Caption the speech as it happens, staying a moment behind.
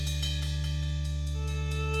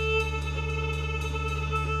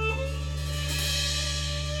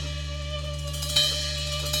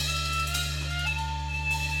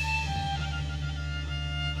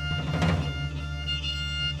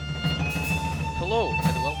Hello,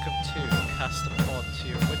 and welcome to Cast a Pod to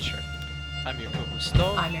Your Witcher. I'm your co-host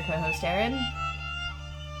Dom, I'm your co-host Erin.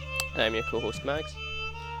 I'm your co-host Max.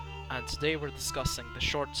 and today we're discussing the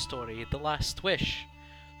short story The Last Wish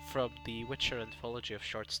from the Witcher anthology of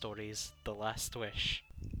short stories, The Last Wish.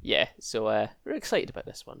 Yeah, so we're excited about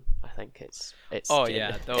this one. I think it's. Oh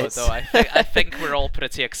yeah, though I think we're all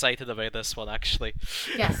pretty excited about this one actually.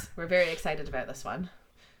 Yes, we're very excited about this one.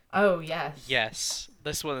 Oh yes. Yes,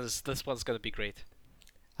 this one's gonna be great.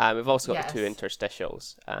 We've also got Yes. the two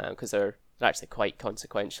interstitials because they're actually quite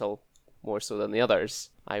consequential, more so than the others,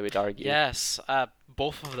 I would argue. Yes,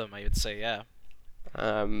 both of them I would say, yeah.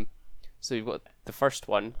 So you've got the first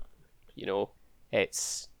one.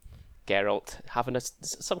 It's Geralt having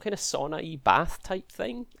some kind of sauna-y bath type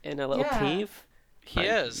thing in a little Yeah. cave. He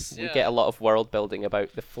And is. We Yeah. get a lot of world building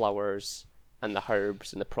about the flowers and the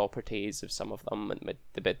herbs and the properties of some of them and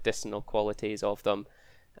the medicinal qualities of them.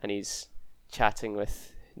 And he's chatting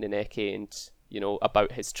with Nineke and,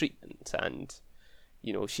 about his treatment. And,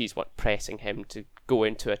 she's pressing him to go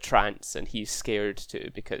into a trance and he's scared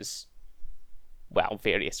to because, well,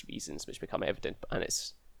 various reasons which become evident. And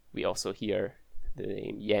we also hear the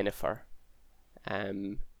name Yennefer.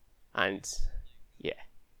 And yeah,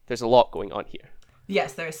 there's a lot going on here.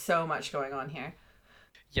 Yes, there's so much going on here.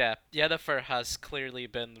 Yeah, Yennefer has clearly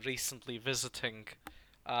been recently visiting,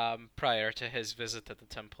 prior to his visit at the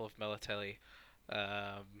Temple of Melitele,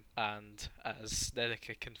 and as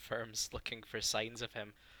Nedeke confirms, looking for signs of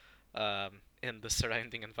him, in the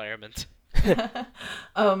surrounding environment.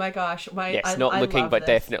 Oh my gosh, Yes, I not looking, love but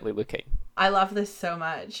this. definitely looking. I love this so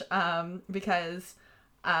much because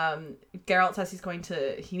Geralt says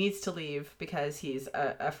he needs to leave because he's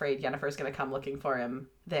afraid Yennefer's going to come looking for him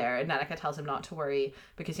there, and Nenneke tells him not to worry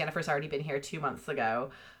because Yennefer's already been here 2 months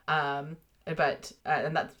ago, and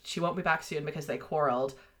that she won't be back soon because they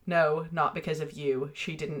quarreled. No, not because of you.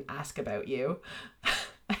 She didn't ask about you.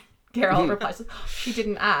 Geralt replies, she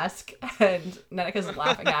didn't ask, and Nenneke's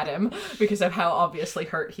laughing at him because of how obviously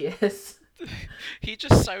hurt he is. He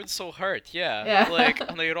just sounds so hurt, yeah. Yeah. Like,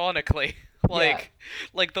 unironically.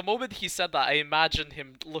 Like the moment he said that, I imagined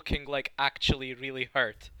him looking like actually really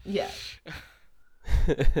hurt. Yeah.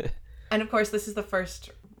 And of course, this is the first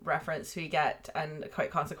reference we get, and a quite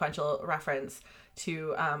consequential reference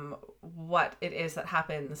to what it is that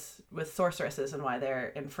happens with sorceresses and why they're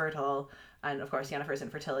infertile. And of course, Yennefer's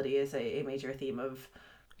infertility is a major theme of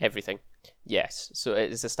Everything. Yes. So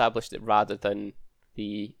it is established that rather than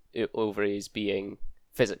the ovaries being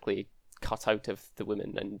physically cut out of the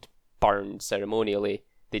woman and burned ceremonially,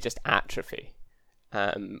 they just atrophy.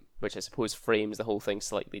 Which I suppose frames the whole thing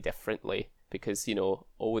slightly differently because, they're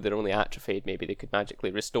only atrophied, maybe they could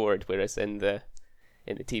magically restored, whereas in the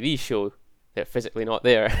TV show, they're physically not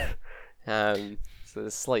there. So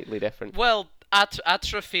it's slightly different. Well,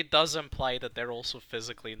 atrophy does imply that they're also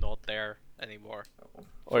physically not there anymore.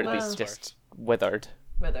 Or at Well- least just withered.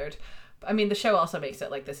 withered. I mean, the show also makes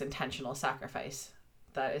it like this intentional sacrifice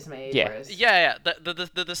that is made. Yeah. Whereas... Yeah.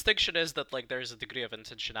 The distinction is that like there's a degree of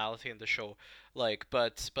intentionality in the show, like,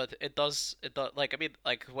 but it does like, I mean,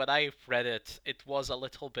 like when I read it, it was a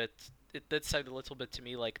little bit. It did sound a little bit to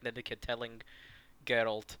me like Nenneke telling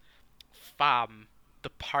Geralt, "Fam, the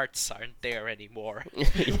parts aren't there anymore."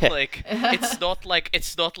 Yeah. Like it's not like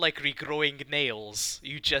regrowing nails.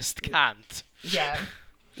 You just can't. Yeah.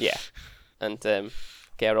 Yeah. And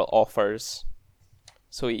Geralt offers...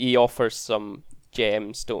 So he offers some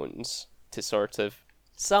gemstones to sort of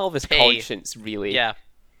salve his Pay. conscience, really. Yeah.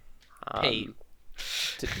 Pay.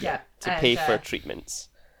 Yeah. To And, pay for treatments.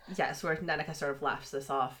 Yes, where Nenneke sort of laughs this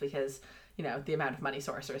off because, the amount of money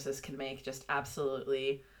sorceresses can make just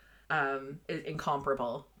absolutely is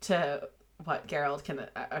incomparable to what Geralt can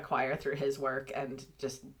acquire through his work, and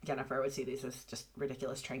just Yennefer would see these as just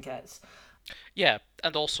ridiculous trinkets. Yeah,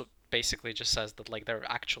 and also basically just says that like there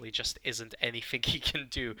actually just isn't anything he can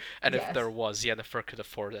do, and if Yes. there was, Yennefer could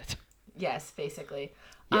afford it. Yes, basically.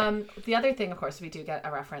 Yeah. The other thing, of course, we do get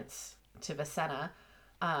a reference to Vicenna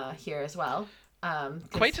here as well. 'Cause-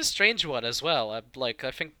 Quite a strange one as well. I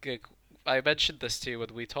think I mentioned this to you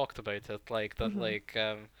when we talked about it, like that, like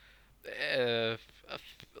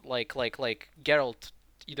Geralt,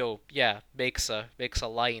 makes a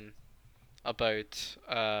line about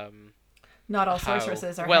Not all how-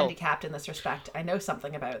 sorceresses are well- handicapped in this respect. I know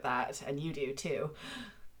something about that, and you do too.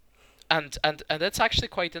 and that's actually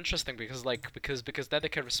quite interesting because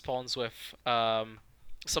Nenneke responds with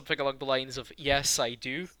something along the lines of "Yes, I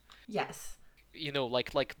do." Yes.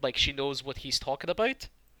 Like she knows what he's talking about.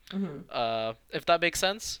 If that makes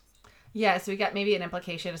sense. Yeah, so we get maybe an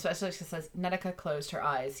implication, especially because it says Netica closed her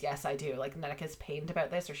eyes. Yes, I do. Like, Netica's pained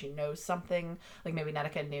about this, or she knows something. Like, maybe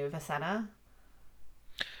Netica knew Vicenna.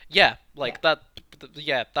 Yeah, Yeah. like that.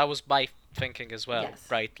 Yeah, that was my thinking as well, Yes.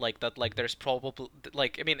 right? Like that. Like there's probably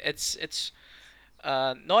like I mean it's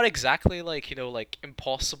not exactly like like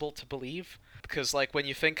impossible to believe because like when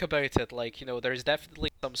you think about it, like there's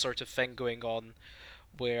definitely some sort of thing going on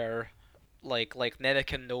where like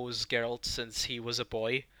Neneken knows Geralt since he was a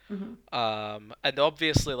boy. Mm-hmm. And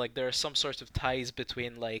obviously, like there are some sort of ties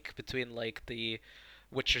between like the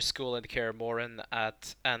Witcher School in Kaer Morhen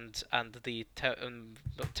at and the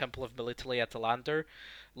Temple of Melitele at Elander,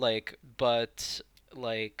 like, but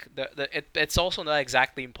like it's also not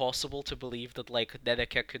exactly impossible to believe that like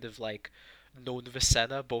Neneke could have like known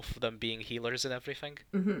Vicenna, both of them being healers and everything.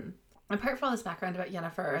 Mm-hmm. Apart from all this background about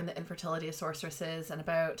Yennefer and the infertility of sorceresses, and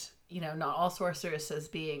about, not all sorceresses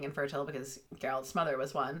being infertile because Geralt's mother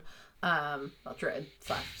was one. Well, druid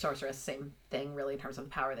 / sorceress, same thing really in terms of the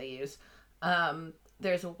power they use.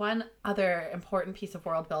 There's one other important piece of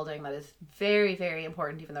world building that is very, very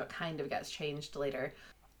important, even though it kind of gets changed later.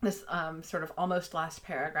 This sort of almost last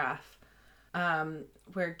paragraph,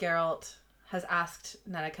 where Geralt has asked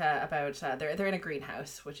Neneka about they're in a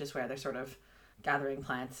greenhouse, which is where they're sort of gathering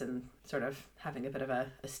plants and sort of having a bit of a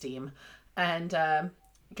steam. And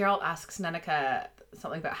Geralt asks Neneka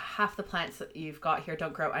something about half the plants that you've got here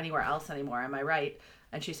don't grow anywhere else anymore. Am I right?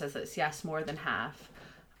 And she says that it's yes, more than half.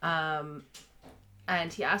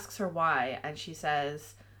 And he asks her why, and she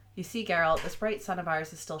says, "You see, Geralt, this bright sun of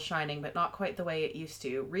ours is still shining, but not quite the way it used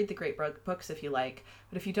to. Read the great books if you like,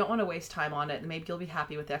 but if you don't want to waste time on it, then maybe you'll be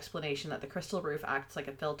happy with the explanation that the crystal roof acts like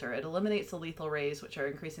a filter. It eliminates the lethal rays which are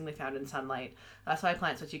increasingly found in sunlight. That's why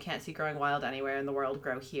plants which you can't see growing wild anywhere in the world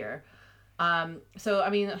grow here." So, I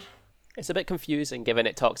mean... It's a bit confusing given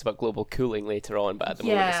it talks about global cooling later on, but at the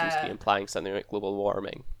moment it seems to be implying something like global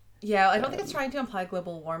warming. Yeah, I don't think it's trying to imply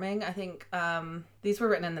global warming. I think these were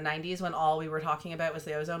written in the 90s when all we were talking about was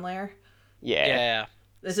the ozone layer. Yeah.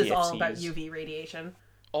 This is all about CFCs. UV radiation.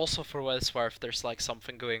 Also, for what it's worth, there's like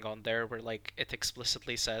something going on there where like it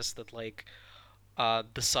explicitly says that like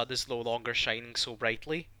the sun is no longer shining so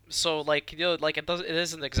brightly. So like like it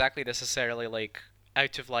isn't exactly necessarily like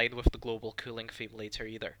out of line with the global cooling theme later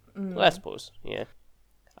either. Well, I suppose, yeah.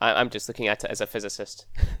 I'm just looking at it as a physicist.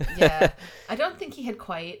 Yeah. I don't think he had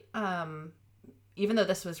quite, even though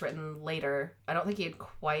this was written later, I don't think he had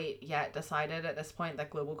quite yet decided at this point that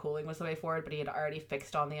global cooling was the way forward, but he had already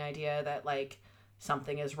fixed on the idea that, like,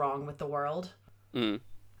 something is wrong with the world. Mm.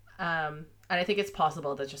 And I think it's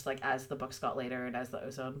possible that just, like, as the books got later and as the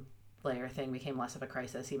ozone layer thing became less of a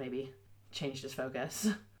crisis, he maybe changed his focus.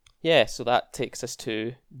 Yeah, so that takes us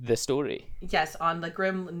to the story. Yes, on the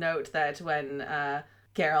grim note that when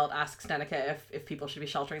Geralt asks Neneka if people should be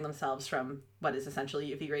sheltering themselves from what is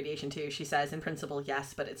essentially UV radiation too, she says, in principle,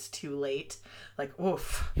 yes, but it's too late. Like,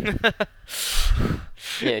 oof.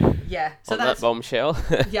 Yeah, Yeah, so on that's... that bombshell.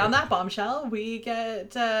 Yeah, on that bombshell, we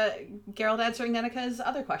get Geralt answering Neneka's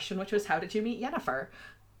other question, which was, how did you meet Yennefer?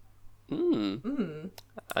 And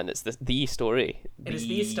it's the story. It is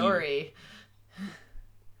the story.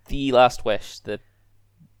 The Last Wish,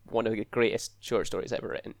 one of the greatest short stories ever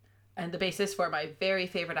written. And the basis for my very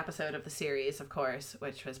favourite episode of the series, of course,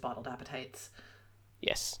 which was Bottled Appetites.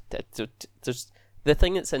 Yes, there's the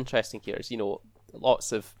thing that's interesting here is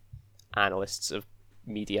lots of analysts of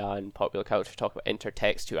media and popular culture talk about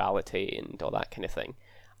intertextuality and all that kind of thing,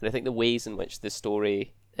 and I think the ways in which the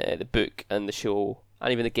story, the book, and the show,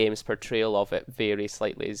 and even the game's portrayal of it vary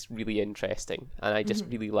slightly is really interesting, and I just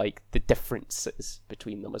really like the differences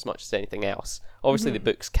between them as much as anything else. Obviously, the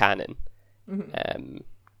book's canon.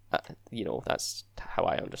 That's how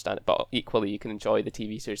I understand it, but equally you can enjoy the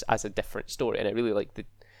TV series as a different story, and I really like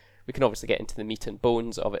we can obviously get into the meat and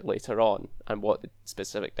bones of it later on and what the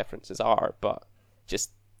specific differences are, but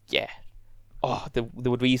just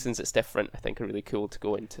the reasons it's different I think are really cool to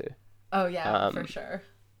go into. Oh yeah, for sure.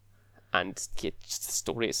 And just the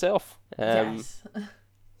story itself. Yes.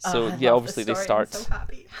 So I yeah, love obviously this they story. start. I'm so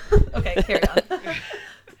happy. Okay, carry on.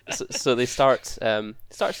 So they start.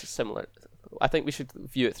 Starts similar. I think we should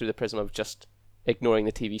view it through the prism of just ignoring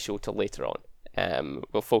the TV show till later on.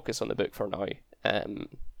 We'll focus on the book for now.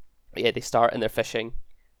 They start and they're fishing.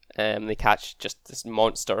 They catch just this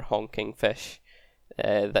monster honking fish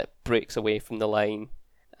that breaks away from the line,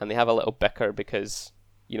 and they have a little bicker because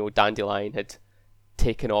Dandelion had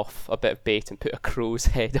taken off a bit of bait and put a crow's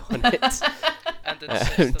head on it. And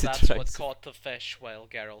insists that that's what caught the fish, while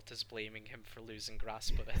Geralt is blaming him for losing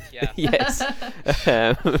grasp of it. Yeah. Yes,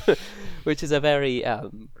 which is a very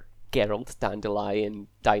Geralt Dandelion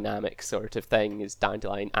dynamic sort of thing. Is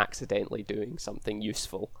Dandelion accidentally doing something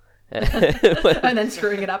useful? And then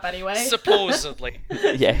screwing it up anyway. Supposedly.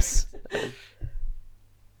 Yes.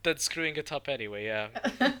 Then screwing it up anyway, yeah.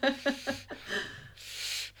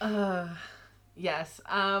 Yes.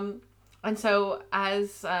 And so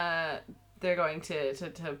as they're going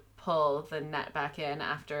to pull the net back in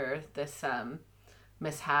after this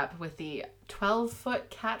mishap with the 12-foot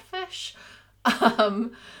catfish,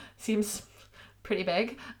 seems pretty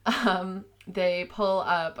big. They pull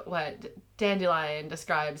up what Dandelion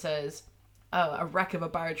describes as a wreck of a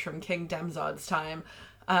barge from King Demzod's time,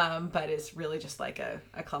 but it's really just like a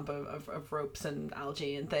clump of ropes and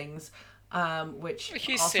algae and things. Which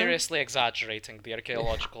He's also... seriously exaggerating the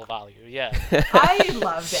archaeological value, yeah. I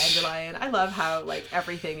love Dandelion. I love how like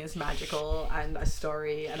everything is magical and a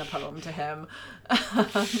story and a poem to him.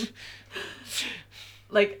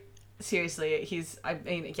 Like seriously, he's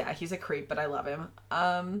a creep, but I love him.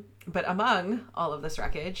 But among all of this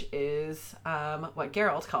wreckage is what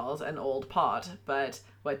Geralt calls an old pot, but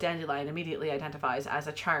what Dandelion immediately identifies as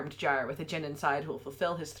a charmed jar with a djinn inside who will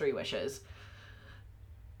fulfill his 3 wishes.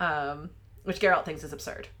 Which Geralt thinks is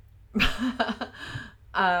absurd.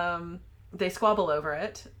 They squabble over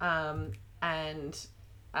it, and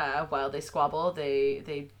while they squabble,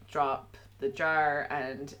 they drop the jar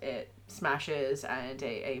and it smashes and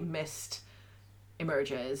a mist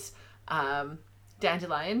emerges.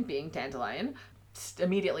 Dandelion, being Dandelion,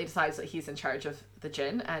 immediately decides that he's in charge of the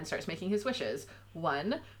djinn and starts making his wishes.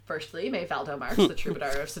 1, firstly, may Valdomarx, the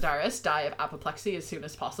troubadour of Sidaris, die of apoplexy as soon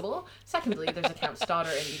as possible. Secondly, there's a count's daughter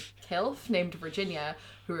in Kilf named Virginia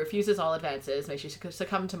who refuses all advances, may she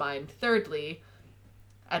succumb to mine. Thirdly,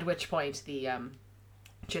 at which point the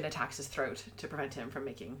djinn attacks his throat to prevent him from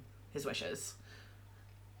making his wishes.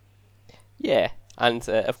 Yeah, and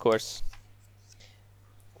of course,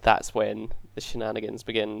 that's when the shenanigans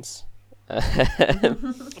begins.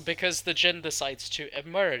 Because the djinn decides to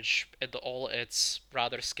emerge in all its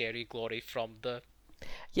rather scary glory from the...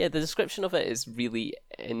 Yeah, the description of it is really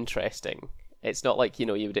interesting. It's not like, you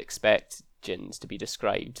would expect djinns to be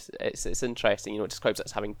described. It's interesting, it describes it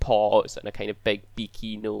as having paws and a kind of big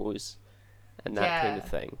beaky nose and that kind of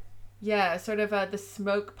thing. Yeah, sort of the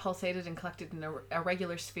smoke pulsated and collected in a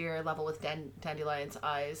regular sphere level with Dandelion's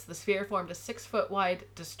eyes. The sphere formed a 6-foot-wide,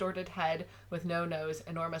 distorted head with no nose,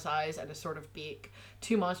 enormous eyes, and a sort of beak.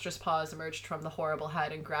 2 monstrous paws emerged from the horrible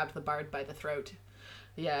head and grabbed the bard by the throat.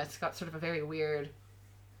 Yeah, it's got sort of a very weird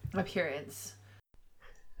appearance.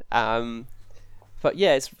 But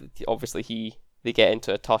yeah, it's obviously they get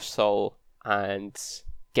into a tussle and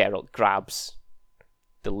Geralt grabs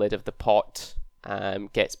the lid of the pot.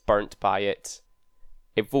 Gets burnt by it,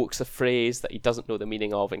 evokes a phrase that he doesn't know the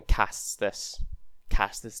meaning of, and casts this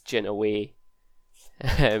djinn away.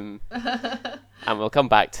 And we'll come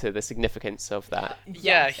back to the significance of that.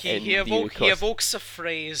 Yeah, he evokes a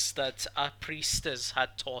phrase that a priestess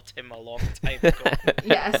had taught him a long time ago.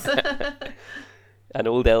 Yes. An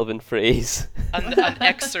old elven phrase. An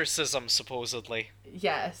exorcism, supposedly.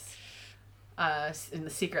 Yes. In the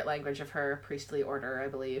secret language of her priestly order, I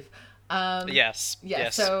believe. Yes.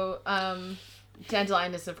 So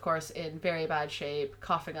Dandelion is of course in very bad shape,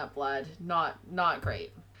 coughing up blood, not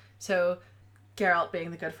great. So Geralt,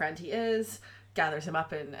 being the good friend he is, gathers him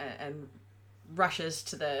up and rushes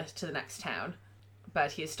to the next town.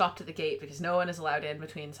 But he is stopped at the gate because no one is allowed in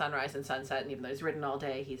between sunrise and sunset, and even though he's ridden all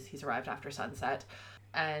day, he's arrived after sunset,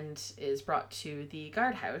 and is brought to the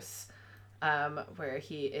guardhouse, where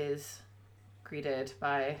he is greeted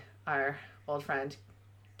by our old friend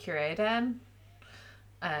Cúredan,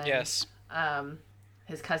 and yes,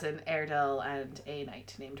 his cousin Erdil, and a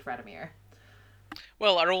knight named Radimir.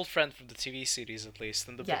 Well, our old friend from the TV series, at least.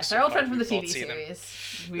 In the yes, books our old so far, friend from the we've TV not seen him.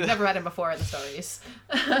 series. We've never had him before in the stories.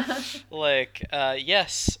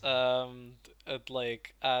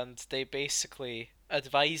 And they basically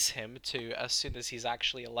advise him to, as soon as he's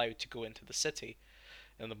actually allowed to go into the city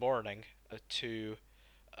in the morning, to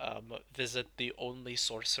visit the only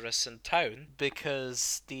sorceress in town,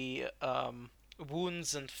 because the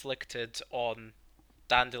wounds inflicted on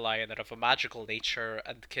Dandelion are of a magical nature,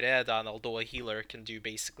 and Cúredan, although a healer, can do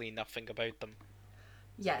basically nothing about them.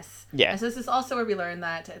 Yes. Yeah. And so this is also where we learn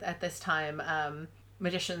that at this time,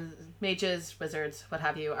 magicians, mages, wizards, what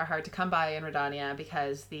have you, are hard to come by in Redania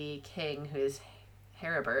because the king, who is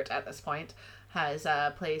Heribert at this point, has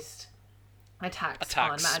placed attacks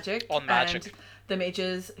on magic. And the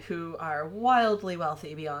mages, who are wildly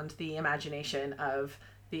wealthy beyond the imagination of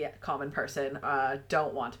the common person,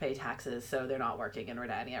 don't want to pay taxes, so they're not working in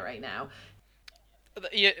Redania right now.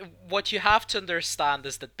 Yeah, what you have to understand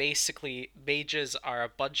is that basically mages are a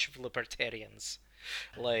bunch of libertarians,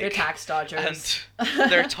 They're like, tax dodgers. and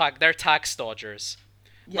they're tax dodgers.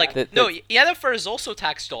 Yeah. Like, The, no, the, Yennefer is also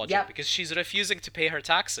tax dodging Yep. because she's refusing to pay her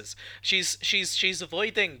taxes. She's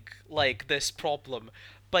avoiding like this problem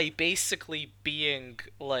by basically being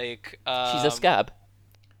like she's a scab.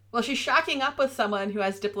 Well, she's shacking up with someone who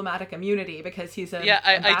has diplomatic immunity because he's an yeah,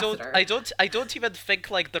 ambassador. I don't even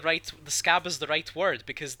think like the scab is the right word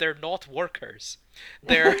because they're not workers.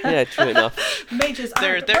 They're Yeah, true enough. Mages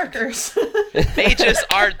aren't they're- workers. mages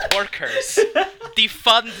aren't workers.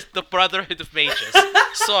 Defund the Brotherhood of Mages.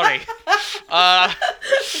 Sorry.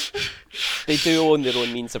 They do own their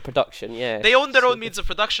own means of production. Yeah, They own their own means of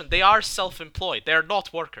production. They are self-employed. They're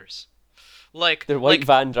not workers. Like they're white like,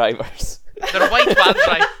 van drivers. they're white van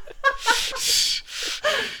right?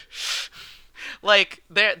 Like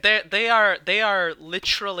they are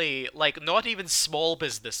literally like not even small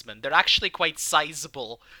businessmen. They're actually quite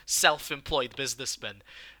sizable self-employed businessmen.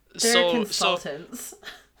 They're consultants.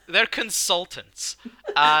 They're consultants,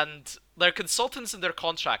 and they're consultants and they're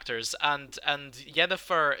contractors, and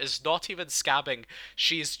Yennefer is not even scabbing.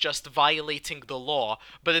 She's just violating the law,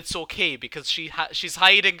 but it's okay because she's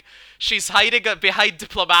hiding behind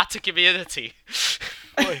diplomatic immunity.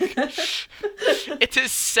 Like, it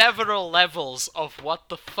is several levels of what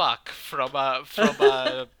the fuck from a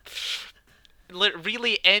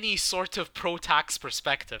really any sort of pro-tax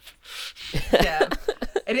perspective. Yeah.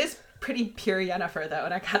 It is pretty pure Yennefer, though,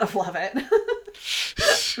 and I kind of love it.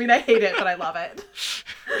 I mean, I hate it, but I love it.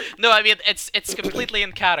 No, I mean it's completely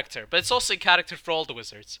in character, but it's also in character for all the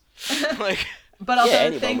wizards. Like But also,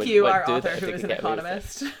 anyone thank would you, our do author, that if who they is could an get away with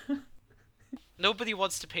it. economist. nobody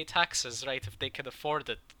wants to pay taxes, right? If they can afford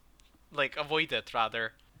it, like avoid it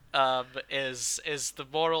rather. Is the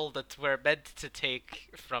moral that we're meant to take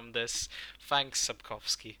from this? Thanks,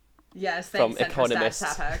 Sapkowski. Yes, From thanks,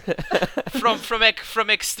 economists. From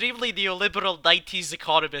extremely neoliberal 90s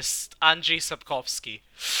economist Andrzej Sapkowski.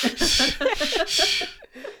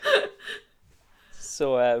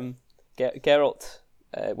 So Geralt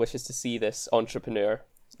wishes to see this entrepreneur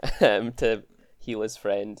to heal his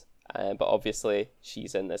friend, but obviously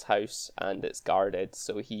she's in this house and it's guarded,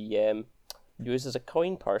 so he uses a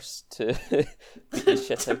coin purse to beat the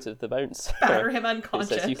shit out of the bouncer. Batter him He unconscious.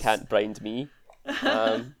 says, "You can't bribe me."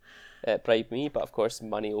 But of course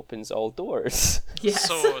money opens all doors. Yes.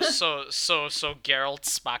 So Geralt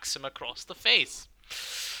smacks him across the face.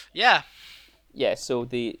 Yeah. Yeah, so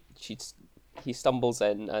he stumbles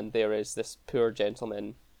in and there is this poor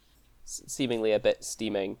gentleman, seemingly a bit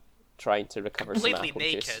steaming, trying to recover Completely some apple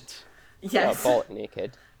naked. juice. Yes. Bollock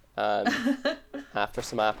naked, after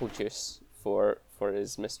some apple juice for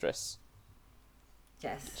his mistress.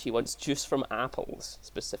 Yes. She wants juice from apples,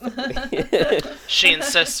 specifically. She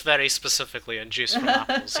insists very specifically on juice from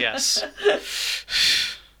apples, yes.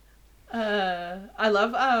 I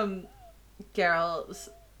love Geralt's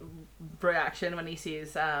reaction when he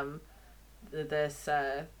sees this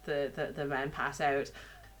the man pass out.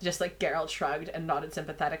 Just like Geralt shrugged and nodded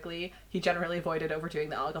sympathetically. He generally avoided overdoing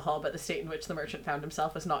the alcohol, but the state in which the merchant found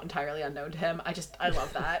himself was not entirely unknown to him. I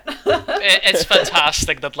love that. It's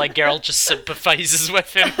fantastic that like Geralt just sympathizes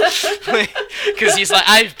with him. Because he's like,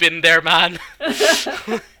 I've been there, man.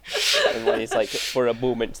 And when he's like, for a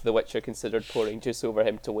moment, the Witcher considered pouring juice over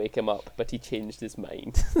him to wake him up, but he changed his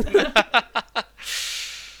mind.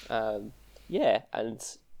 Yeah, and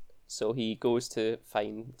so he goes to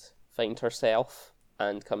find herself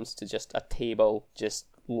and comes to just a table, just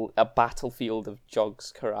a battlefield of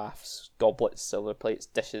jugs, carafes, goblets, silver plates,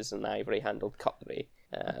 dishes, and ivory-handled cutlery.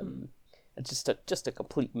 And just a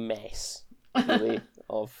complete mess, really,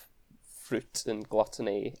 of fruit and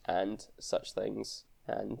gluttony and such things.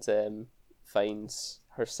 And finds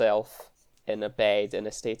herself in a bed in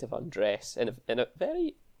a state of undress, in a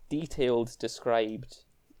very detailed, described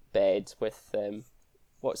bed with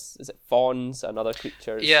is it fawns and other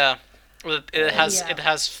creatures? Yeah. It has Yeah. it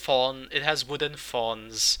has wooden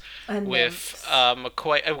fawns And with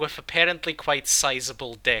nymphs. with apparently quite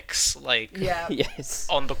sizable dicks like Yeah. Yes.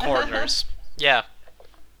 on the corners. Yeah.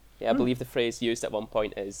 Yeah, I believe the phrase used at one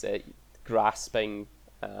point is grasping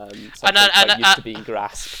something And quite used to being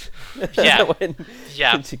grasped. Yeah. when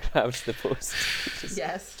Yeah. she grabs the post. Which is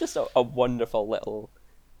Yes. just a wonderful little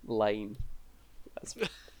line.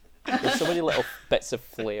 There's so many little bits of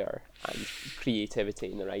flair and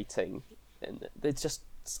creativity in the writing, and it's just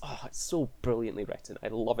it's so brilliantly written. I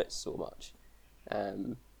love it so much.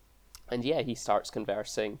 And yeah, he starts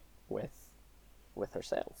conversing with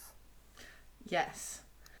herself. Yes.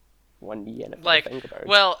 One knee and a Like, finger bird.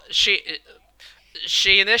 well,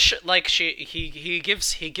 he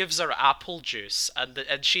gives her apple juice,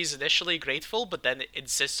 and she's initially grateful, but then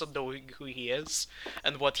insists on knowing who he is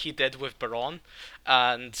and what he did with Baron,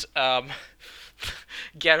 and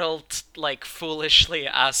Geralt like foolishly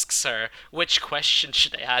asks her which question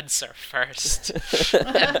should I answer first,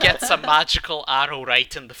 and gets a magical arrow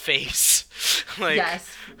right in the face, like Yes,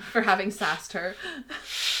 for having sassed her.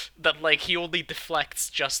 that like he only deflects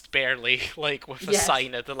just barely, like with a Yes.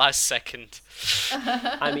 sign at the last second.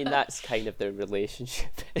 I mean, that's kind of their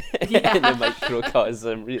relationship Yeah. in a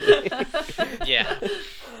microcosm, really. Yeah.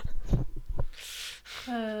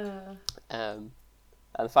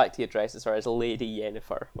 And the fact he addresses her as Lady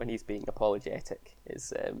Yennefer when he's being apologetic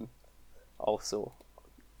is also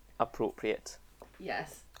appropriate.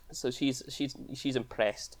 Yes. So she's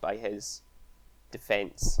impressed by his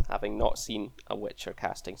defense, having not seen a Witcher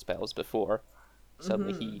casting spells before.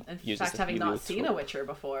 Suddenly he In uses fact, the having not seen a heliotrope. Witcher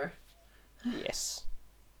before. Yes.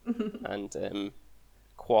 And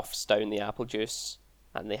quaffs down the apple juice,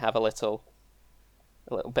 and they have a little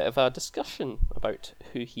bit of a discussion about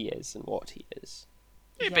who he is and what he is.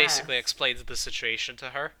 He Yes. basically explains the situation to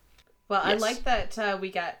her. Well, I Yes. like that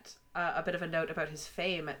we get a bit of a note about his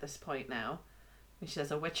fame at this point now. She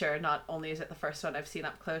says, a Witcher, not only is it the first one I've seen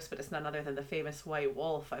up close, but it's none other than the famous White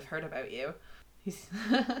Wolf. I've heard about you. He's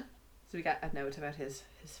So we got a note about his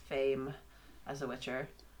fame as a Witcher.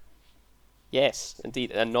 Yes,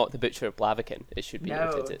 indeed, and not the Butcher of Blaviken. It should be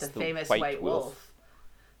No, noted. It's the famous White Wolf.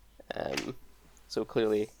 So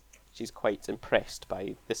clearly, she's quite impressed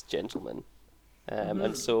by this gentleman,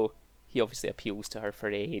 and so he obviously appeals to her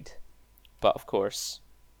for aid. But of course,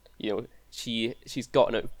 she's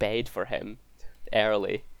gotten out of bed for him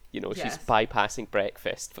early. She's Yes. bypassing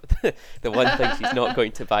breakfast, but the one thing she's not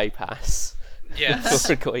going to bypass Yes.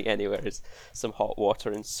 before going anywhere is some hot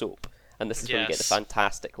water and soap. And this is where you get the Yes.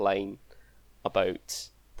 fantastic line about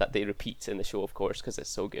that they repeat in the show, of course, because it's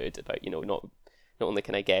so good. About not only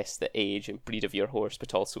can I guess the age and breed of your horse,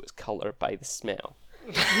 but also its color by the smell.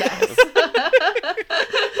 Yes.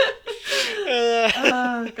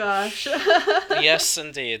 Oh, gosh. Yes,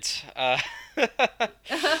 indeed.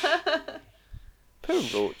 Poor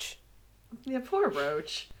Roach. Yeah, poor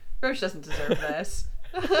Roach. Roach doesn't deserve this.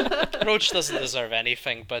 Roach doesn't deserve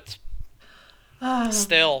anything, but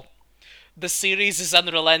still, the series is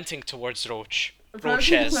unrelenting towards Roach. Roach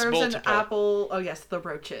Roaches, deserves an multiple. apple. Oh, yes, the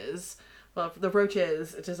roaches. Well, the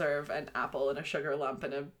roaches deserve an apple and a sugar lump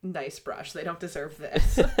and a nice brush. They don't deserve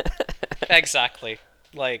this. Exactly.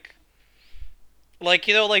 Like bully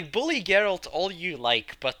Geralt all you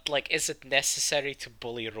like, but is it necessary to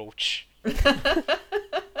bully Roach?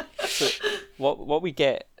 So what we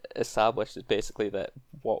get established is basically that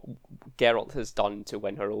what Geralt has done to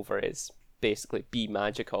win her over is basically be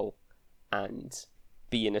magical and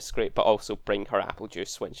be in a scrape, but also bring her apple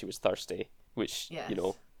juice when she was thirsty. Which Yes.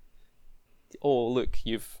 Oh look,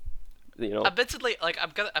 you've Admittedly,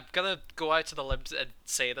 I'm gonna go out to the limbs and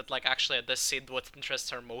say that actually at this scene what interests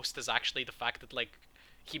her most is actually the fact that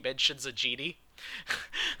he mentions a genie.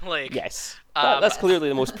 Yes, Um, that's clearly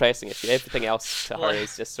the most pressing issue. Everything else to her Like-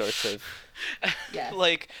 is just sort of Yes.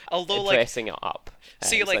 although dressing it up.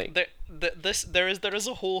 see It's there is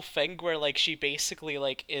a whole thing where she basically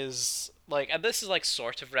is and this is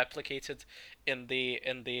sort of replicated in the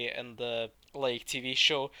TV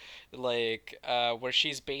show where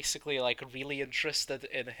she's basically really interested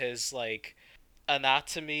in his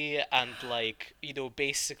anatomy and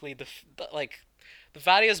basically the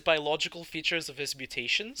various biological features of his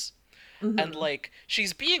mutations. And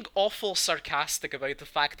she's being awful sarcastic about the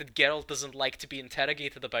fact that Geralt doesn't like to be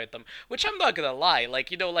interrogated about them, which I'm not gonna lie, I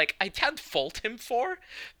can't fault him for,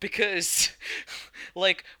 because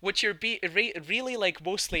what you're really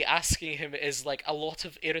mostly asking him is a lot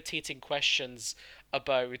of irritating questions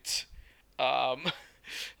about all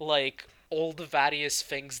the various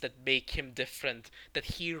things that make him different that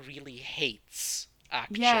he really hates,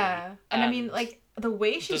 actually. Yeah. And I mean, the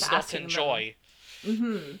way she's does not asking enjoy.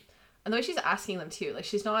 them. And the way she's asking them too,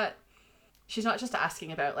 she's not just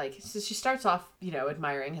asking about so she starts off,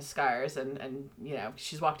 admiring his scars and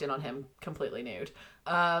she's walked in on him completely nude.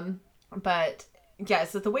 But yeah,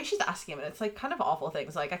 so the way she's asking him, and it's kind of awful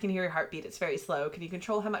things I can hear your heartbeat, it's very slow. Can you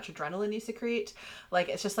control how much adrenaline you secrete?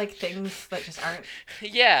 It's just things that just aren't.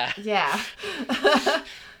 Yeah. Yeah.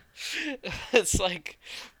 It's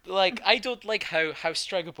I don't like how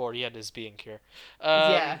Stregoborian is being here.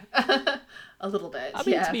 Yeah. A little bit. I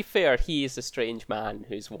mean, yeah. to be fair, he is a strange man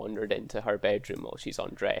who's wandered into her bedroom while she's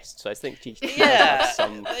undressed. So I think she Yeah, has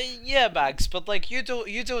some. yeah, Max, but you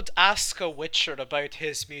don't ask a Witcher about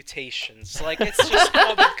his mutations. It's just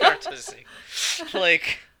common courtesy.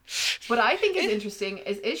 What I think is interesting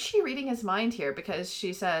is she reading his mind here? Because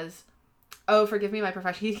she says, "Oh, forgive me, my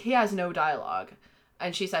profession." He has no dialogue,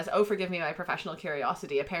 and she says, "Oh, forgive me, my professional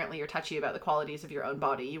curiosity. Apparently, you're touchy about the qualities of your own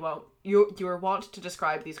body. You are wont to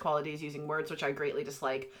describe these qualities using words which I greatly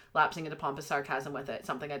dislike, lapsing into pompous sarcasm with it,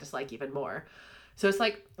 something I dislike even more." So it's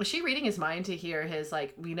like, is she reading his mind to hear his,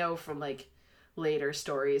 like, we know from like later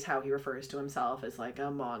stories how he refers to himself as like a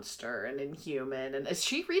monster and inhuman, and is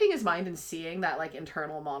she reading his mind and seeing that like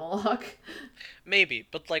internal monologue? Maybe,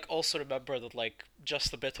 but like also remember that like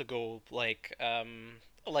just a bit ago, like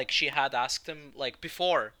she had asked him like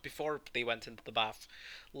before they went into the bath,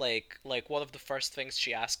 like one of the first things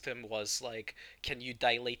she asked him was like, can you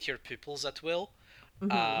dilate your pupils at will?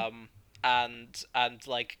 Mm-hmm. Um, and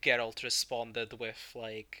like Geralt responded with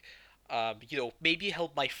like, maybe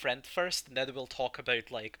help my friend first, and then we'll talk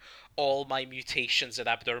about like all my mutations and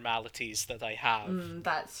abnormalities that I have.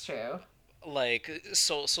 That's true. Like,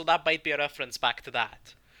 so that might be a reference back to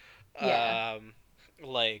that. Yeah. Um,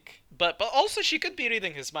 but also she could be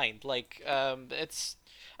reading his mind. It's.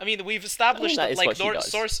 I mean, we've I mean, established that that is what she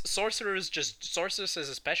does. sorcerers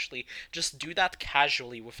especially just do that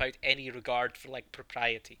casually without any regard for like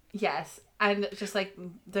propriety. Yes, and just like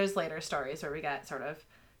there's later stories where we get sort of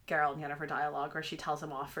Geralt and Yennefer dialogue where she tells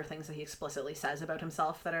him off for things that he explicitly says about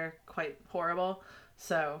himself that are quite horrible.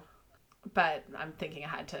 So, but I'm thinking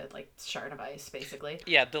ahead to like Shard of Ice, basically.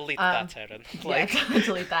 Yeah, delete that, Aaron. Yeah, Like,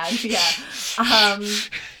 delete that. Yeah. Um,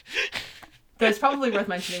 but it's probably worth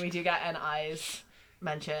mentioning we do get an eyes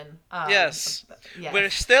mention. yes. Yes. We're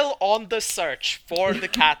still on the search for the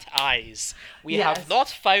cat eyes. We Yes. have not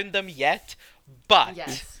found them yet, but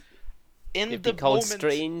Yes. in They've the been called moment,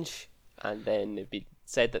 strange, and then they've been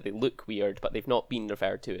said that they look weird, but they've not been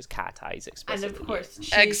referred to as cat eyes And explicitly. of course,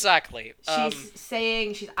 exactly.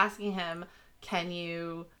 she's asking him, can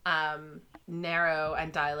you narrow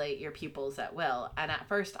and dilate your pupils at will? And at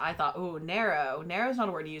first I thought, oh, narrow's not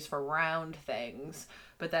a word used for round things,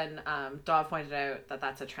 but then Dov pointed out that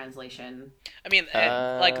that's a translation. I mean,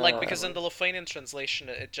 because in the Lithuanian translation,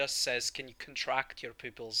 it just says, "Can you contract your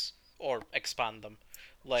pupils or expand them?"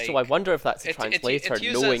 Like, So I wonder if that's a it translator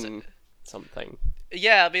uses knowing something.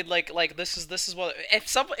 yeah. I mean, like this is what if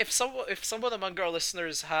someone among our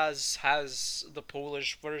listeners has the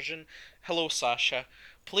Polish version. Hello, Sasha.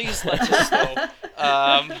 Please let us know.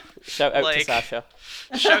 Shout out to like, Sasha.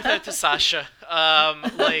 Shout out to Sasha.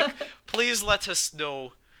 Please let us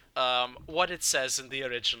know what it says in the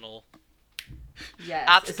original. Yes.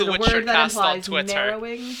 At Is The it a Witcher word that Cast on implies Twitter.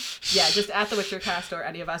 narrowing? Yeah, just at the Witcher Cast or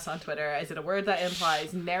any of us on Twitter. Is it a word that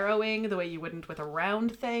implies narrowing the way you wouldn't with a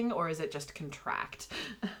round thing, or is it just contract?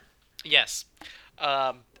 Yes.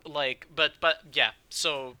 But yeah.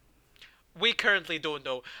 So we currently don't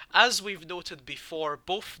know. As we've noted before,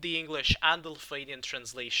 both the English and the Lithuanian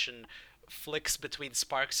translation flicks between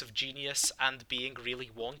sparks of genius and being really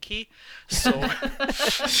wonky. So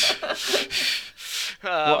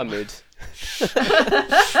What a mood.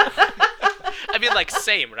 I mean, like,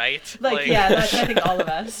 same, right? Yeah, that's I think all of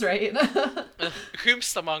us, right?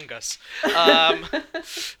 Whomst among us?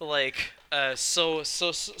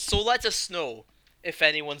 So let us know if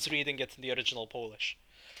anyone's reading it in the original Polish.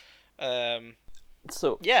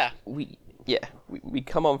 So Yeah. we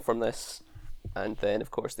come on from this, and then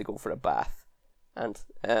of course they go for a bath, and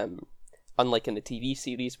unlike in the TV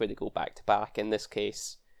series where they go back to back, in this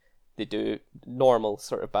case they do normal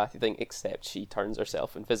sort of bathy thing, except she turns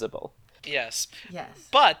herself invisible. Yes. Yes.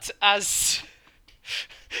 But as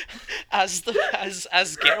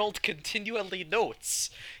Geralt continually notes,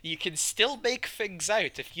 you can still make things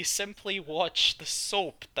out if you simply watch the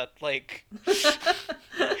soap that like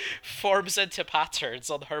forms into patterns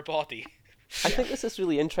on her body. I think this is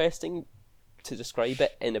really interesting to describe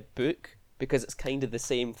it in a book because it's kind of the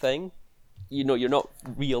same thing. You know, you're not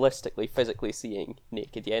realistically physically seeing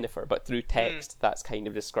naked Yennefer, but through text, that's kind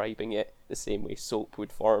of describing it the same way soap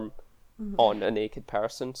would form on a naked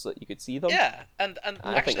person, so that you could see them. Yeah, and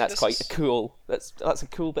I think that's quite a cool. That's a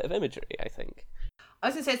cool bit of imagery, I think. I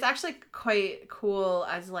was gonna say it's actually quite cool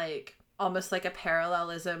as like almost like a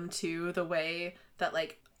parallelism to the way that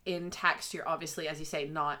like in text you're obviously, as you say,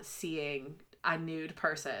 not seeing a nude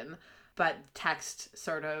person, but text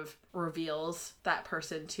sort of reveals that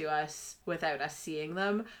person to us without us seeing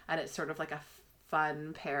them, and it's sort of like a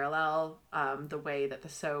fun parallel, the way that the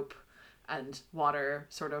soap and water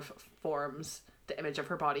sort of forms the image of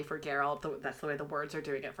her body for Geralt. That's the way the words are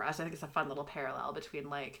doing it for us. I think it's a fun little parallel between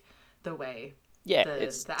like the way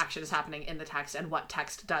the action is happening in the text and what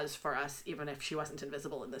text does for us, even if she wasn't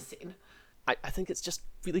invisible in this scene. I think it's just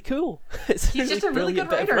really cool. It's He's just a really brilliant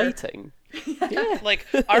good bit of writer. writing. Yeah. Like,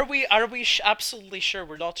 are we absolutely sure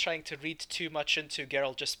we're not trying to read too much into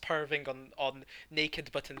Geralt just perving on naked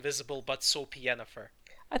but invisible but soapy Yennefer?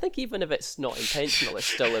 I think even if it's not intentional, it's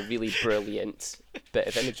still a really brilliant bit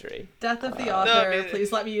of imagery. Death of the No, author. I mean-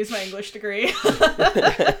 Please let me use my English degree.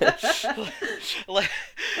 Like,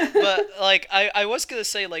 but like I was gonna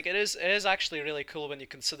say, like, it is actually really cool when you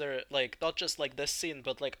consider, like, not just like this scene,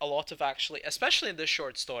 but like a lot of actually, especially in this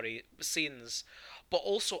short story scenes, but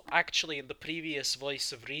also actually in the previous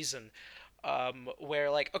Voice of Reason, where,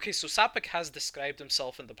 like, okay, so Sapik has described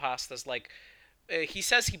himself in the past as like, he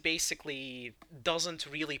says he basically doesn't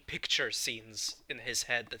really picture scenes in his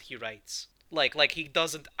head that he writes. Like he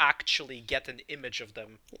doesn't actually get an image of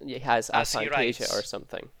them He has as he aphantasia writes. or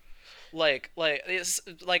something. Like it's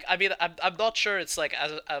like, I mean, I'm not sure it's like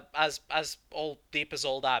as all deep as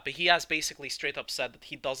all that, but he has basically straight up said that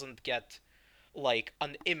he doesn't get like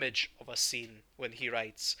an image of a scene when he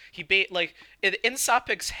writes. Like in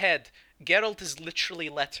Sapik's head, Geralt is literally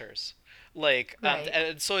letters. Like, Right.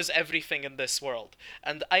 and so is everything in this world.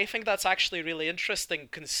 And I think that's actually really interesting,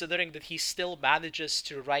 considering that he still manages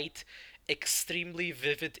to write extremely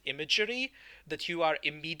vivid imagery that you are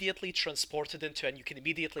immediately transported into and you can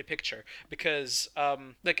immediately picture. Because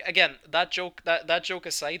like, again, that joke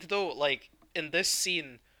aside though, like, in this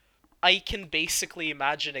scene, I can basically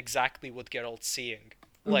imagine exactly what Geralt's seeing.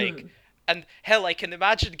 Like, and hell, I can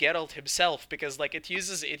imagine Geralt himself, because like it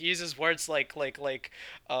uses words like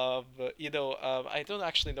I don't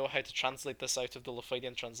actually know how to translate this out of the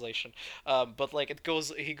Lithuanian translation. But like it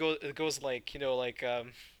goes like,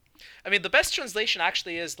 I mean, the best translation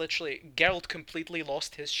actually is literally Geralt completely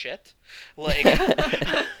lost his shit. Like,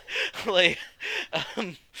 like,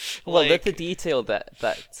 um, Well, like, the detail that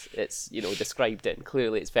it's described in,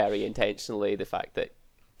 clearly it's very intentionally the fact that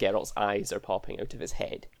Geralt's eyes are popping out of his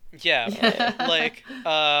head. yeah, like,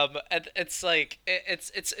 and it's like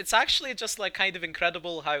it's actually just like kind of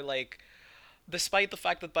incredible how, like, despite the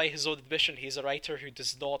fact that by his own admission he's a writer who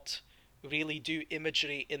does not really do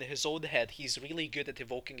imagery in his own head, he's really good at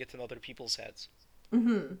evoking it in other people's heads.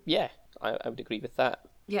 Yeah, I would agree with that.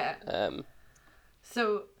 Yeah. Um,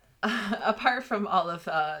 So, apart from all of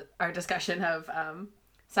our discussion of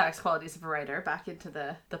Sarik's qualities of a writer, back into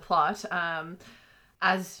the plot,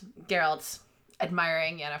 as Geralt's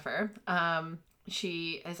admiring Yennefer,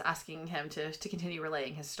 she is asking him to continue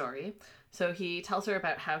relaying his story. So he tells her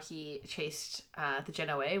about how he chased the Jinn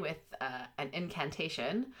away with an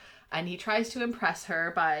incantation, and he tries to impress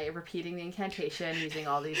her by repeating the incantation using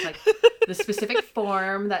all these, like, the specific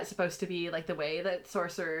form that's supposed to be like the way that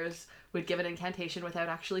sorcerers would give an incantation without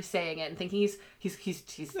actually saying it, and thinking he's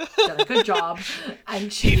done a good job.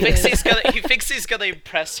 And she He thinks he's gonna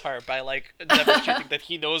impress her by, like, demonstrating that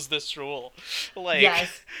he knows this rule. Like,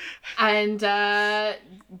 yes, and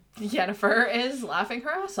Yennefer is laughing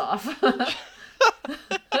her ass off.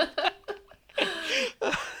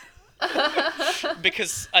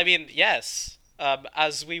 because, I mean, yes,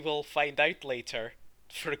 as we will find out later,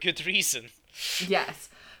 for good reason. Yes,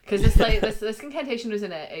 because this incantation was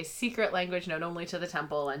in a secret language known only to the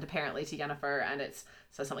temple and apparently to Yennefer, and it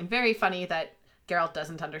says something very funny that Geralt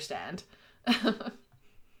doesn't understand.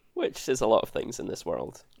 which is a lot of things in this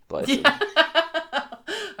world. Bless him.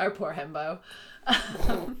 Our poor himbo.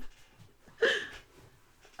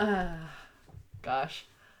 Gosh.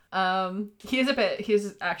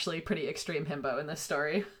 He's actually pretty extreme himbo in this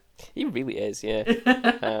story. He really is,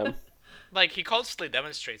 yeah. Like, he constantly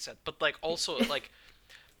demonstrates it, but, like, also, like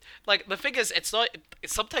the thing is,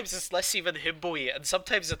 sometimes it's less even himbo-y, and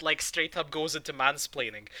sometimes it, like, straight up goes into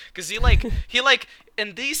mansplaining. Because he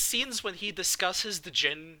in these scenes when he discusses the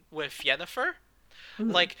Jinn with Yennefer,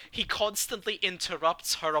 like, he constantly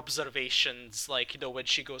interrupts her observations, like, when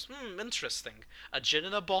she goes, interesting, a Jinn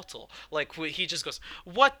in a bottle. Like, he just goes,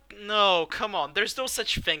 what? No, come on, there's no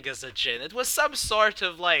such thing as a Jinn. It was some sort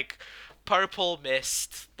of, like, purple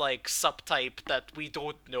mist, like, subtype that we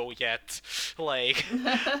don't know yet. Like,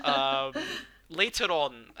 later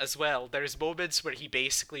on as well, there's moments where he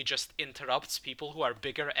basically just interrupts people who are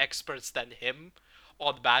bigger experts than him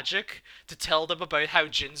on magic to tell them about how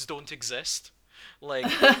jinns don't exist. Like,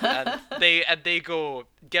 and they go,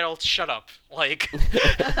 Geralt, shut up. Like,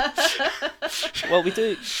 Well,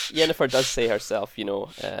 Yennefer does say herself, no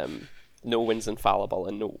one's infallible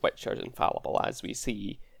and no witch are infallible. As we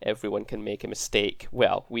see, everyone can make a mistake.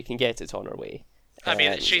 Well, we can get it on our way. I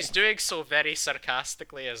mean, And- she's doing so very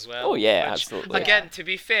sarcastically as well. Oh, yeah, which, absolutely. Again, to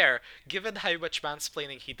be fair, given how much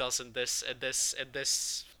mansplaining he does in this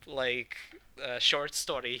like, short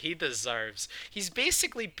story he deserves. He's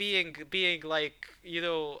basically being like,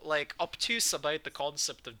 like obtuse about the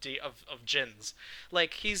concept of jinns.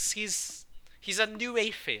 Like he's a new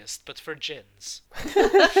atheist, but for jinns.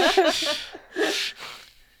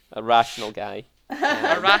 A rational guy.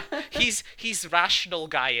 He's rational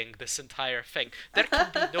guying this entire thing. There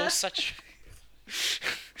can be no such.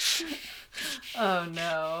 Oh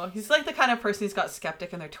no. He's like the kind of person who's got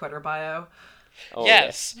skeptic in their Twitter bio. Oh,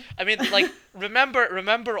 Yes, I mean, like,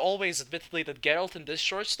 remember always, admittedly, that Geralt in this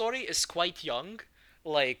short story is quite young.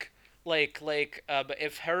 Like,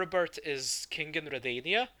 if Herbert is king in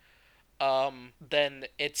Redania, then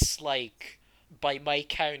it's like, by my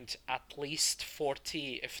count, at least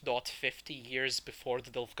 40, if not 50 years before the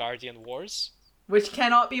Nilfgaardian Wars. Which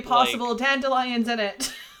cannot be possible. Dandelion's in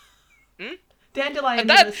it. Hmm? Dandelion's And in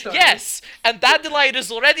that the story. yes, and Dandelion is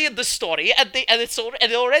already in the story, and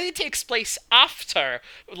it already takes place after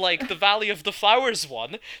like the Valley of the Flowers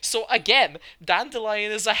one. So again, Dandelion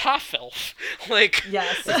is a half elf. Like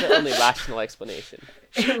Yes. It's the only rational explanation.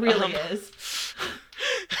 It really is.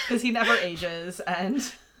 Because he never ages, and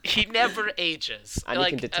he never ages. And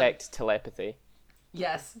like, you can detect telepathy.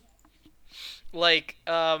 yes, like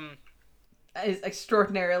is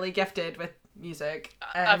extraordinarily gifted with music.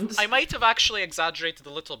 And I might have actually exaggerated a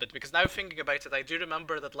little bit because now thinking about it, I do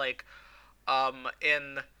remember that like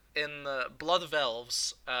in Blood of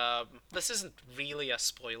Elves, this isn't really a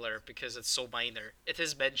spoiler because it's so minor. It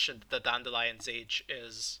is mentioned that Dandelion's age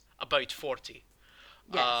is about 40.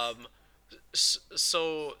 yes.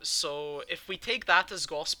 So if we take that as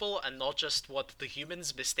gospel and not just what the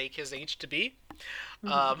humans mistake his age to be,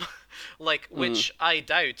 like which I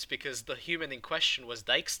doubt because the human in question was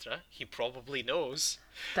Dijkstra. He probably knows.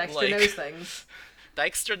 Dexter like- knows things.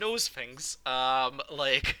 Dijkstra knows things.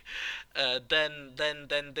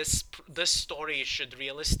 Then this story should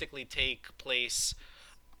realistically take place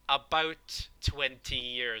about 20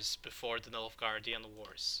 years before the Nilfgaardian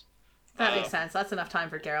Wars. That makes sense. That's enough time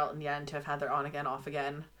for Geralt and Yen to have had their on again, off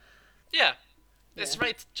again. Yeah, it's Yeah.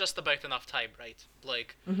 right, just about enough time, right?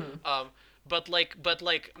 Like, but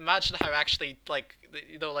like, imagine how actually like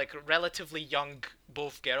like relatively young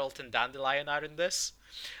both Geralt and Dandelion are in this.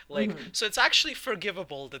 Like, so it's actually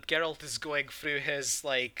forgivable that Geralt is going through his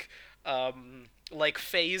like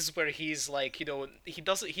phase where he's like, he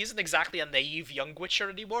isn't exactly a naive young witcher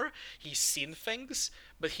anymore. He's seen things,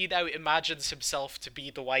 but he now imagines himself to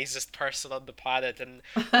be the wisest person on the planet and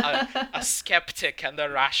a skeptic and a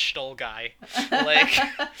rational guy. Like,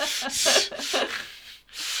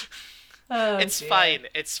 Oh, it's dear. fine.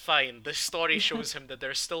 It's fine. The story shows him that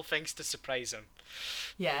there's still things to surprise him.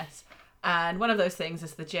 Yes. And one of those things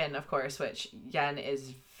is the Jinn, of course, which Yen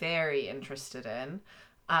is very interested in,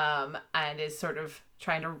 and is sort of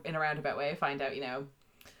trying to, in a roundabout way, find out,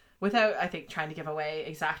 without, I think, trying to give away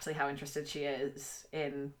exactly how interested she is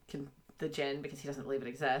in the Jinn, because he doesn't believe it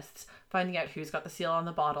exists, finding out who's got the seal on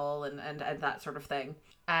the bottle and that sort of thing.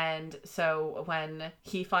 And so when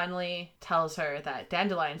he finally tells her that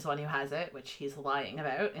Dandelion's the one who has it, which he's lying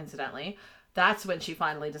about, incidentally, that's when she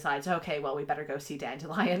finally decides, okay, well, we better go see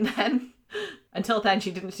Dandelion then. Until then,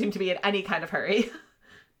 she didn't seem to be in any kind of hurry.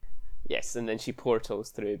 Yes, and then she portals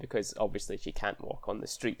through because obviously she can't walk on the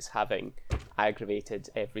streets, having aggravated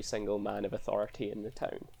every single man of authority in the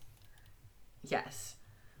town. Yes.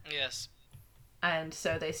 Yes. And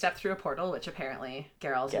so they step through a portal, which apparently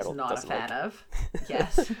Geralt is Geralt not a doesn't fan like. of.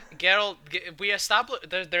 Yes. Geralt, we established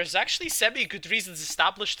there's actually semi-good reasons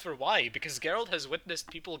established for why, because Geralt has witnessed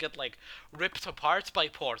people get like ripped apart by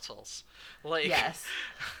portals. Like, Yes.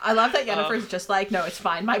 I love that Yennefer's just like, no, it's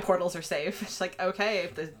fine. My portals are safe. It's like, okay,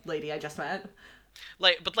 the lady I just met.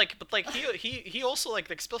 but he also like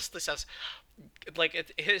explicitly says,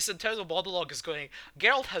 like his internal monologue is going.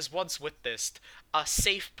 Geralt has once witnessed a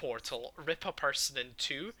safe portal rip a person in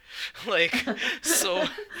two, like so,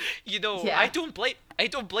 Yeah. I don't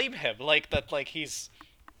blame him like that. Like he's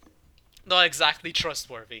not exactly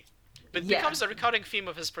trustworthy. But it Yeah. becomes a recurring theme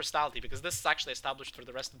of his personality because this is actually established for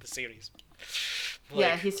the rest of the series.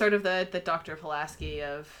 Yeah, Like, he's sort of the Dr. Pulaski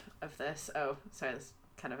of this. Oh, sorry, that's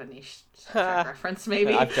kind of a niche Star Trek reference,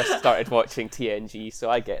 maybe. I've just started watching TNG, so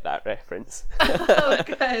I get that reference. Oh,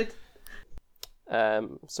 good.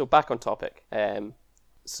 So back on topic.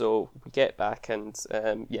 So we get back and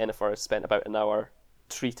Yennefer has spent about an hour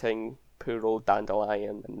treating poor old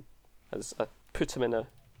Dandelion and has put him in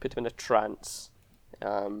a trance.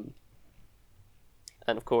 And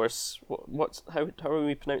of course, how are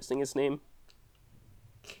we pronouncing his name?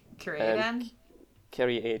 Curadan?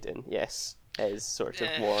 Kerry Aiden, yes, is sort of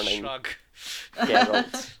warning shrug.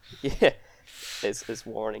 Geralt. Yeah, is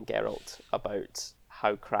warning Geralt about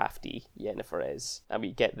how crafty Yennefer is, and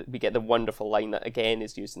we get the wonderful line that again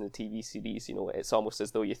is used in the TV series. You know, it's almost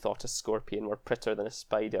as though you thought a scorpion were prettier than a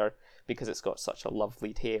spider because it's got such a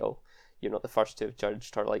lovely tail. You're not the first to have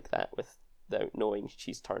judged her like that without knowing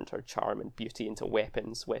she's turned her charm and beauty into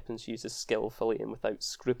weapons she uses skillfully and without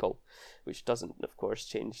scruple, which doesn't, of course,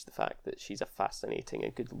 change the fact that she's a fascinating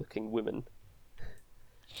and good-looking woman.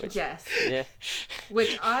 Yes. Yeah.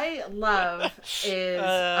 Which I love is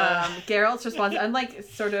Geralt's response. Unlike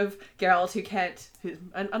sort of Geralt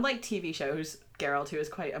unlike TV shows, Geralt who is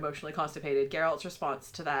quite emotionally constipated, Geralt's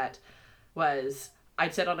response to that was,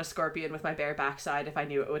 I'd sit on a scorpion with my bare backside if I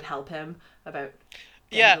knew it would help him about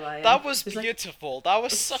dandelion. That was It's beautiful. That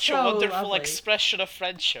was such a so wonderful lovely. expression of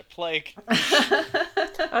friendship. Like,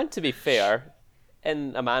 And to be fair,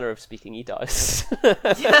 in a manner of speaking, he does.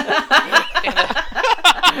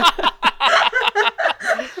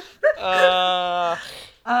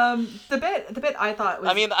 The bit I thought was,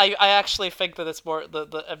 I mean, I actually think that it's more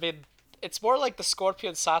it's more like the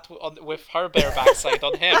scorpion sat with her bare backside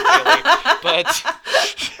on him, really. But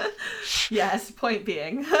yes, point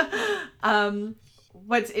being,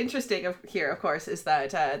 what's interesting here, of course, is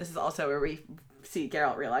that this is also where we see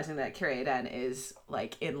Geralt realizing that Círdan is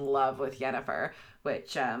like in love with Yennefer,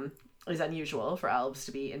 which is unusual for elves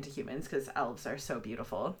to be into humans because elves are so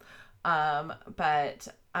beautiful. But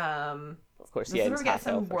Of course, this yeah, is where we get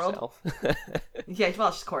some yeah,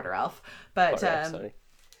 well, she's quarter elf, but sorry.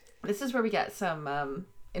 this is where we get some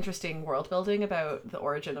interesting world building about the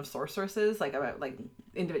origin of sorceresses, like about like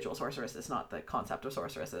individual sorceresses, not the concept of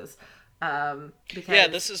sorceresses.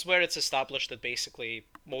 Because this is where it's established that basically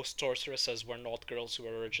most sorceresses were not girls who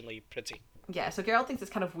were originally pretty. Yeah, so Geralt thinks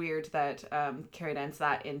it's kind of weird that Círdan's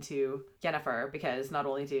that into Yennefer, because not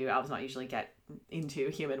only do elves not usually get into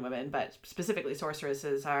human women, but specifically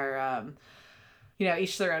sorceresses are,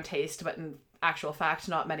 each to their own taste, but in actual fact,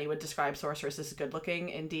 not many would describe sorceresses as good looking.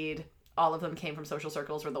 Indeed, all of them came from social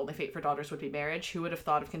circles where the only fate for daughters would be marriage. Who would have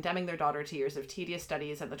thought of condemning their daughter to years of tedious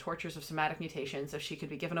studies and the tortures of somatic mutations if she could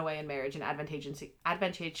be given away in marriage and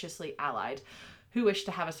advantageously allied? Who wished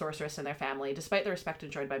to have a sorceress in their family? Despite the respect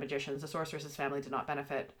enjoyed by magicians, the sorceress's family did not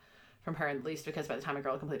benefit from her, at least because by the time a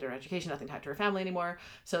girl completed her education, nothing tied to her family anymore.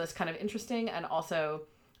 So that's kind of interesting. And also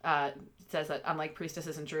it says that unlike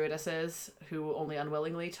priestesses and druidesses, who only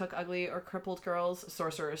unwillingly took ugly or crippled girls,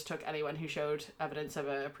 sorcerers took anyone who showed evidence of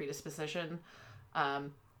a predisposition.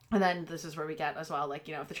 And then this is where we get as well, like,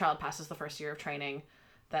 if the child passes the first year of training,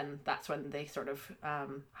 then that's when they sort of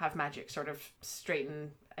have magic sort of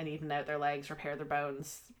straighten and even out their legs, repair their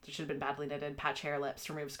bones that should have been badly knitted, patch hair lips,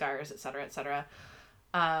 remove scars, etc., etc.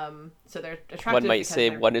 So they're attractive. One might say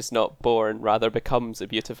one is not born, rather becomes a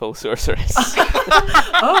beautiful sorceress.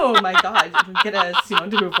 Oh my god, you can get a Simone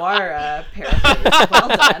de Beauvoir paraphrase. Well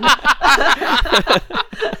done.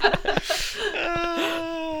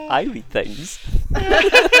 I read things.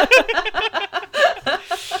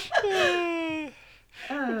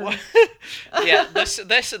 Yeah, this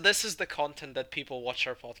is the content that people watch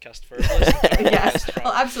our podcast for. Yes,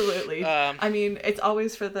 well, absolutely. I mean, it's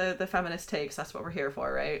always for the feminist takes. That's what we're here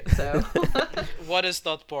for, right? So, what is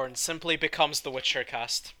not born simply becomes the Witcher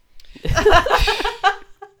cast.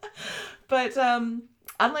 But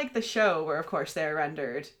unlike the show, where of course they're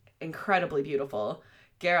rendered incredibly beautiful,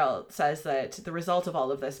 Geralt says that the result of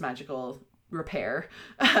all of this magical repair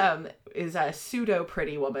is a pseudo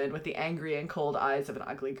pretty woman with the angry and cold eyes of an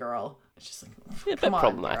ugly girl. It's just like, a bit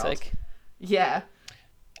problematic. Geralt. Yeah.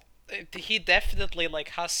 He definitely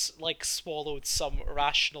has swallowed some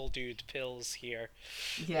rational dude pills here.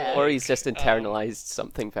 Yeah. Or he's just internalized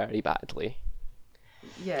something very badly.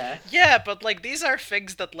 Yeah. Yeah, but these are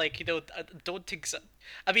things that don't exist.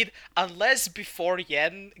 I mean, unless before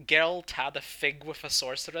Yen, Geralt had a thing with a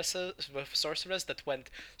sorceress that went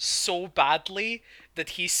so badly that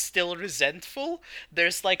he's still resentful,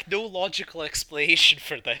 there's no logical explanation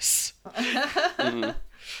for this.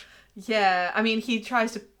 Yeah, I mean, he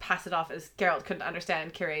tries to pass it off as Geralt couldn't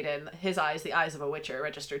understand Círdan. His eyes, the eyes of a witcher,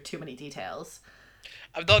 registered too many details.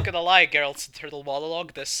 I'm not gonna lie, Geralt's internal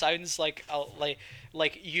monologue. This sounds like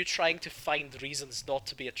you trying to find reasons not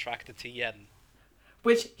to be attracted to Yen.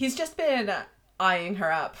 Which he's just been eyeing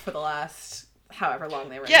her up for the last however long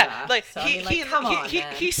they were. Yeah, come on,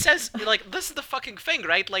 he says this is the fucking thing,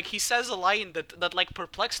 right? He says a line that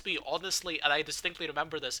perplexed me honestly, and I distinctly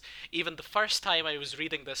remember this even the first time I was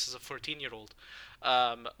reading this as a 14-year-old,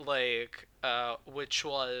 which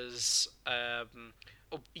was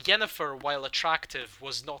Yennefer, while attractive,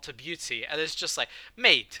 was not a beauty, and it's just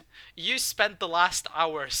mate, you spent the last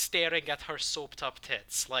hour staring at her soaped up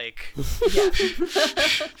tits, Yeah.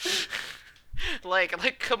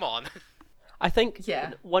 come on. I think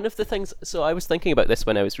Yeah. one of the things. So I was thinking about this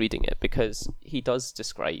when I was reading it because he does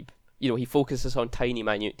describe. He focuses on tiny,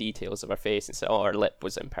 minute details of her face and says, "Oh, her lip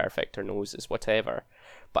was imperfect, her nose is whatever."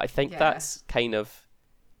 But I think Yeah. that's kind of.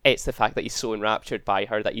 It's the fact that he's so enraptured by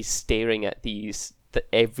her that he's staring at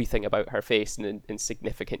everything about her face in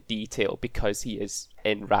significant detail because he is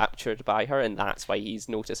enraptured by her, and that's why he's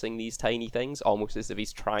noticing these tiny things, almost as if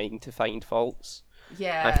he's trying to find faults.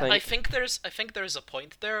 Yeah. I think- I think there's a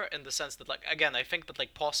point there in the sense that, like, again, I think that,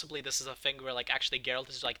 like, possibly this is a thing where, like, actually Geralt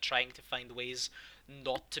is, like, trying to find ways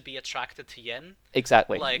not to be attracted to Yen.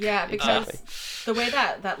 Exactly. Like, Yeah, because Exactly. the way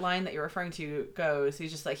that line that you're referring to goes,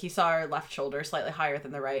 he's just like, he saw her left shoulder slightly higher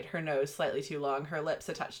than the right, her nose slightly too long, her lips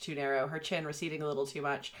a touch too narrow, her chin receding a little too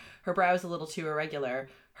much, her brows a little too irregular,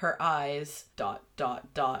 her eyes ...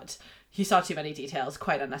 He saw too many details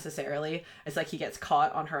quite unnecessarily. It's like he gets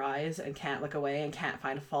caught on her eyes and can't look away and can't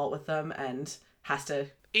find a fault with them and has to...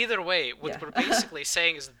 Either way, what Yeah. we're basically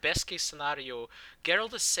saying is, the best case scenario,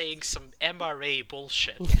 Geralt is saying some MRA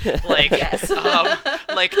bullshit, like, Yes.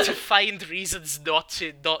 like, to find reasons not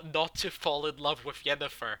to fall in love with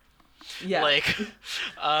Yennefer. Yeah. Like,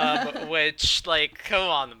 which, like, come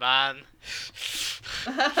on, man.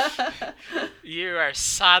 You are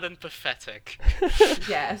sad and pathetic.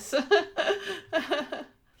 Yes.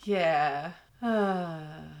 Yeah.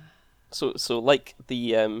 So like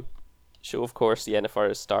the show, of course, Yennefer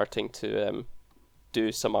is starting to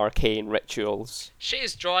do some arcane rituals.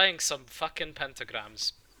 She's drawing some fucking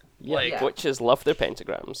pentagrams. Like, Yeah. Witches love their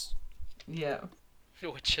pentagrams. Yeah.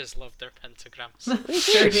 witches love their pentagrams.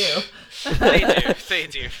 Sure do. They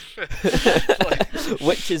do. Like,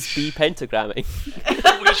 Witches be pentagramming.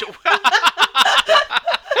 we should-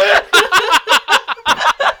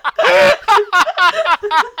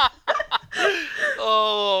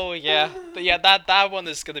 Oh yeah, but yeah, that one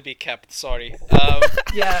is gonna be kept. Sorry.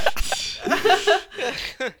 Yeah.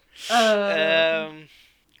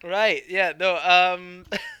 Right. Yeah. No.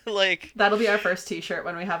 Like, That'll be our first t-shirt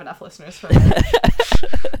when we have enough listeners for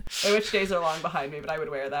it. Which days are long behind me, but I would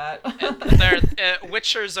wear that. they're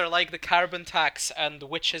witchers are like the carbon tax, and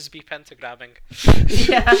witches be pentagramming.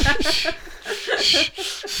 Yeah.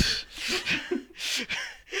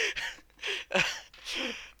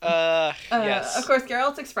 Yes. Of course,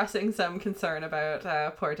 Geralt's expressing some concern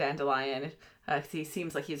about poor Dandelion. He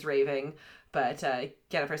seems like he's raving, but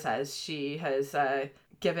Yennefer says she has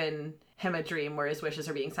given him a dream where his wishes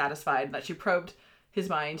are being satisfied, and that she probed his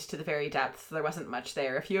mind to the very depths. There wasn't much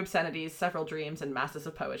there. A few obscenities, several dreams, and masses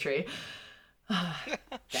of poetry.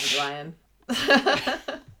 Dandelion.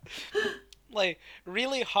 Like,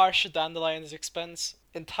 really harsh at Dandelion's expense,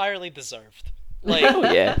 entirely deserved. Like,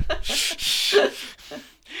 Oh yeah.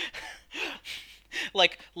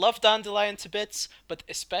 like, love Dandelion to bits, but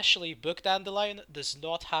especially Book Dandelion does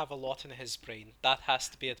not have a lot in his brain. That has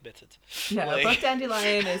to be admitted. No, Like- Book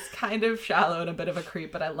Dandelion is kind of shallow and a bit of a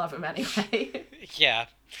creep, but I love him anyway. Yeah.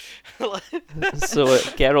 So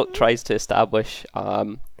Geralt tries to establish a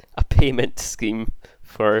payment scheme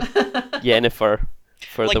for Yennefer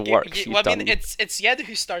for the work she's well, I done. mean, it's Yen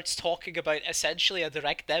who starts talking about essentially a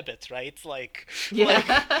direct debit, right? Like, Yeah.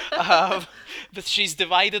 that she's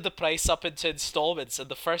divided the price up into installments, and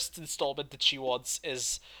the first installment that she wants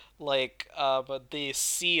is like the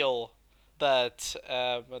seal that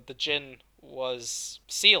the djinn was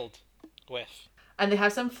sealed with. And they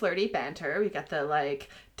have some flirty banter. We get the, like,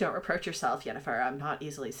 don't reproach yourself, Yennefer, I'm not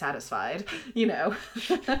easily satisfied. You know,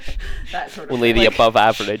 that sort of Only thing. the above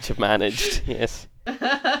average have managed. Yes.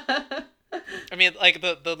 I mean, like,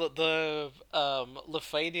 the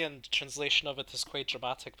Lithuanian translation of it is quite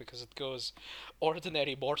dramatic because it goes,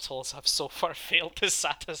 "Ordinary mortals have so far failed to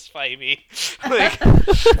satisfy me," like,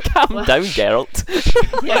 Calm down, Geralt.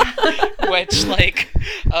 which, like,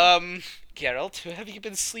 Geralt, who have you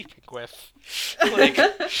been sleeping with? Like,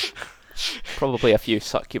 Probably a few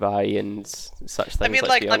succubi and such things. I mean, let's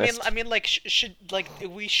like, be I mean, honest. I mean, like,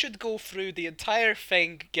 we should go through the entire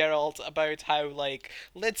thing, Geralt, about how, like,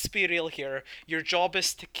 let's be real here. Your job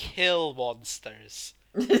is to kill monsters,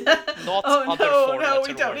 not Oh other no, four-letter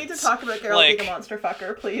we don't need to words. talk about Geralt Like- being a monster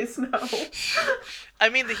fucker, please, no. I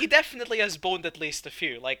mean, he definitely has boned at least a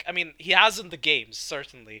few. Like, I mean, he has in the games,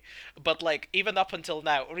 certainly. But, like, even up until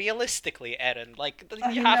now, realistically, Eren, like,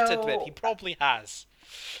 you have to admit, know. he probably has.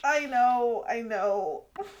 I know.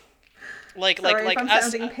 Like, Sorry like, if I'm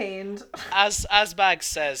as sounding pained. as Bags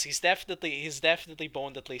says, he's definitely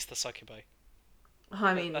boned at least a succubi,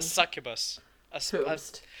 I mean, a succubus,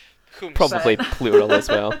 Hoomst. whom. Probably But- plural as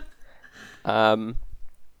well. I mean,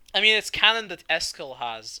 it's canon that Eskel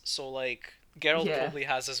has, so, like, Geralt Yeah. probably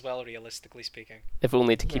has as well, realistically speaking. If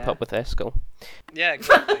only to keep Yeah. up with Eskel. Yeah,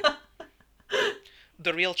 exactly.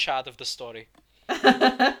 The real Chad of the story.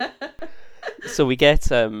 So we get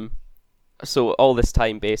so all this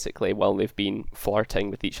time, basically, while they've been flirting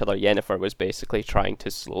with each other, Yennefer was basically trying to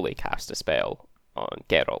slowly cast a spell on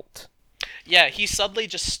Geralt. Yeah, he suddenly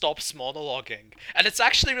just stops monologuing. And it's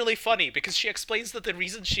actually really funny because she explains that the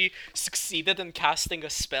reason she succeeded in casting a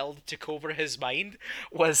spell that took over his mind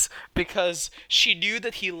was because she knew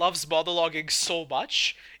that he loves monologuing so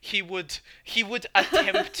much, he would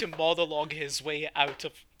attempt to monologue his way out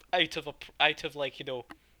of like,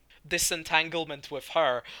 disentanglement with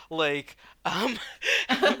her, like, in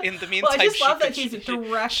the Well, I meantime just she love that could he's she,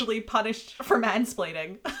 directly punished for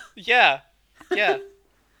mansplaining. yeah, yeah.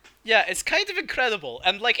 Yeah, it's kind of incredible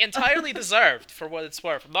and like entirely deserved for what it's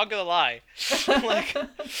worth. I'm not gonna lie. like,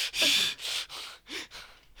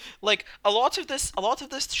 like a lot of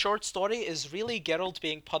this short story is really Geralt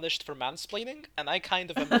being punished for mansplaining, and I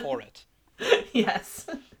kind of am for it. Yes.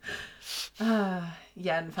 Yen,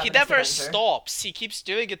 He feminist never Avenger. stops. He keeps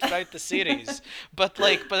doing it throughout the series, but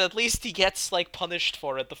at least he gets like punished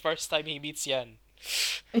for it the first time he meets Yen.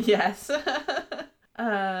 Yes.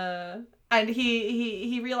 And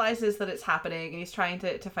he realizes that it's happening and he's trying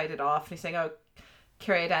to fight it off. And he's saying, "Oh,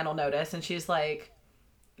 Cariadan will notice," and she's like,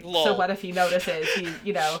 "So Lol. what if he notices?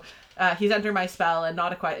 He's under my spell, and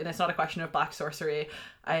and it's not a question of black sorcery.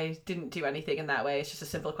 I didn't do anything in that way. It's just a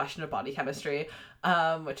simple question of body chemistry,"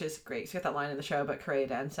 which is great. So you get that line in the show, but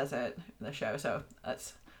Cariadan says it in the show, so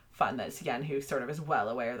that's fun. That's Yen who sort of is well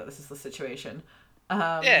aware that this is the situation.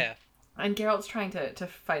 Yeah. And Geralt's trying to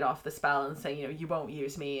fight off the spell and saying, "You won't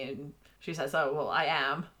use me," and she says, "Oh, well, I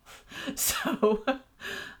am." So,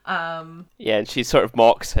 Yeah, and she sort of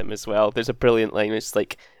mocks him as well. There's a brilliant line. It's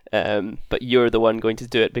like, but you're the one going to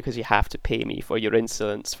do it because you have to pay me for your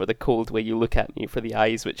insolence, for the cold way you look at me, for the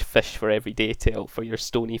eyes which fish for every detail, for your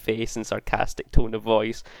stony face and sarcastic tone of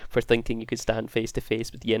voice, for thinking you could stand face to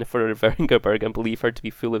face with Yennefer of Eringerberg and believe her to be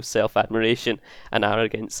full of self-admiration and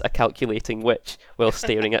arrogance, a calculating witch, while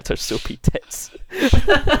staring at her soapy tits.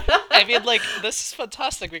 I mean, like, this is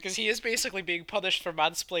fantastic because he is basically being punished for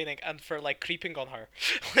mansplaining and for like creeping on her.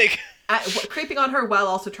 Like, creeping on her while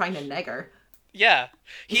also trying to neg her. yeah,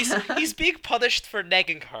 he's being punished for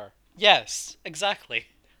negging her. Yes, exactly.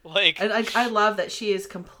 Like, And I love that she is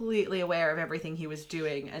completely aware of everything he was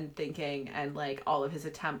doing and thinking and like all of his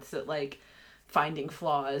attempts at like finding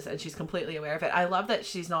flaws, and she's completely aware of it. I love that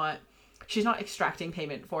she's not extracting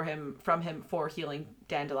payment from him for healing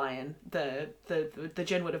Dandelion. The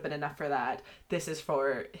gin would have been enough for that. This is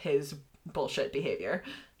for his bullshit behavior.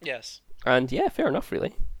 yes. And yeah, fair enough,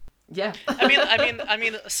 really. Yeah. I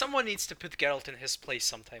mean, someone needs to put Geralt in his place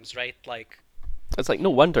sometimes, right? It's like,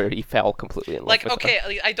 no wonder he fell completely in love Like, with her.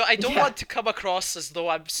 okay, I don't Yeah. want to come across as though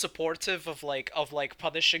I'm supportive of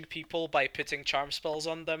punishing people by putting charm spells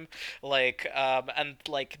on them, and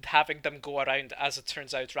like having them go around, as it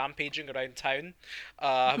turns out, rampaging around town,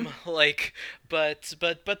 like, but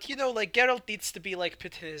like Geralt needs to be like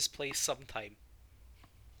put in his place sometime.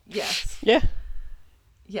 Yes. Yeah.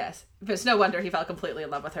 Yes. But it's no wonder he fell completely in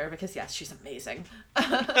love with her because yes, she's amazing.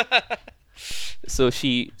 So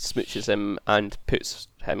she smooches him and puts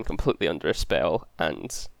him completely under a spell, and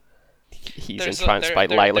he's entranced by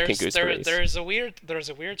lilac and gooseberries. There's a weird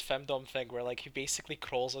femdom thing where like he basically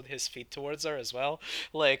crawls on his feet towards her as well,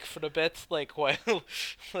 like for a bit, like while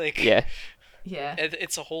like Yeah. Yeah.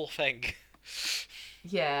 it's a whole thing.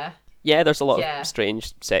 Yeah. Yeah, there's a lot Yeah. of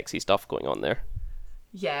strange, sexy stuff going on there.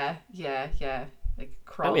 Yeah. Yeah. Yeah. Like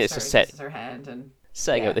crawls it's her a and set- kisses her hand and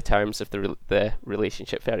Setting Yeah. out the terms of the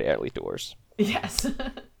relationship very early doors. yes.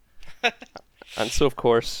 And so, of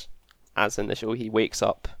course, as in the show, he wakes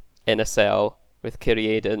up in a cell with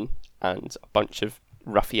Ciriaden and a bunch of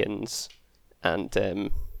ruffians,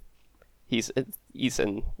 and he's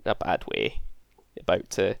in a bad way, about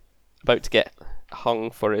to get hung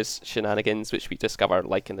for his shenanigans, which we discover,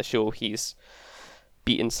 like in the show, he's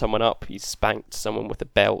beaten someone up, he's spanked someone with a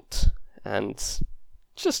belt, and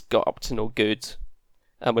just got up to no good,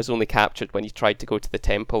 and was only captured when he tried to go to the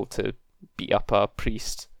temple to beat up a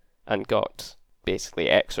priest and got basically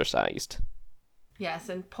exorcised. Yes,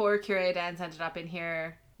 and poor Curiadans ended up in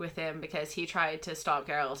here with him because he tried to stop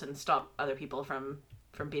Geralt and stop other people from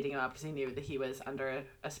beating him up because he knew that he was under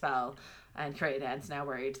a spell. And Curiadan's now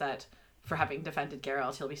worried that for having defended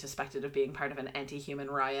Geralt, he'll be suspected of being part of an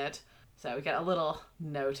anti-human riot. So we get a little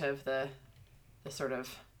note of the sort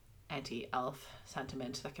of anti-elf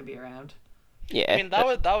sentiment that can be around. Yeah, I mean that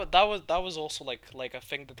was also like a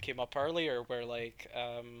thing that came up earlier where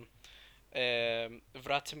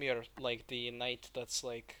Vratimir, like the knight that's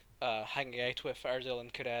like hanging out with Erdil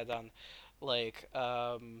and Kuredan, like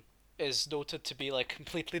is noted to be like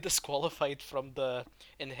completely disqualified from the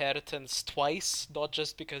inheritance twice, not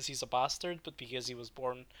just because he's a bastard, but because he was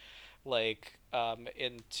born like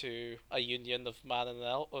into a union of man and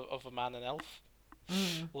elf, of a man and elf.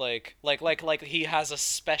 Mm. Like he has a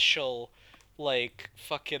special like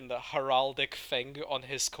fucking heraldic thing on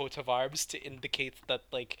his coat of arms to indicate that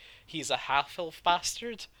like he's a half elf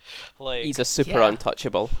bastard. He's Like a super Yeah.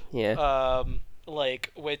 untouchable. Yeah.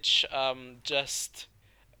 like which just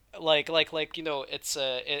like you know it's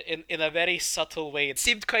in a very subtle way it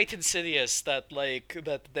seemed quite insidious that like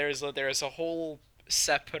that there's a whole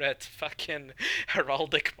separate fucking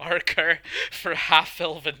heraldic marker for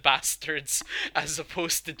half-elven bastards as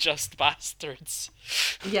opposed to just bastards.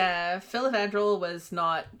 Yeah, Phil Evandrel was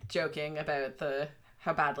not joking about the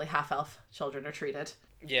how badly half elf children are treated.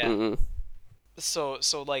 Yeah. Mm-mm. So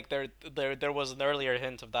like there was an earlier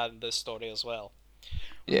hint of that in this story as well,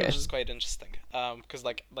 Yeah. which is quite interesting. Because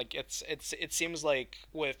like it seems like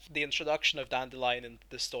with the introduction of Dandelion into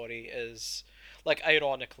the story is like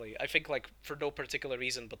ironically, I think like for no particular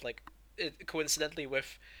reason, but like coincidentally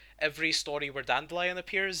with every story where Dandelion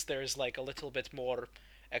appears, there's like a little bit more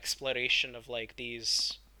exploration of like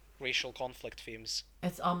these racial conflict themes.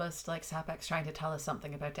 It's almost like Sapek's trying to tell us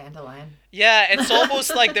something about Dandelion. Yeah, it's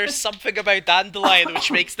almost like there's something about Dandelion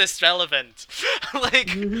which makes this relevant.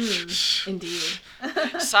 Like, Indeed.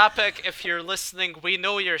 Sapek, if you're listening, we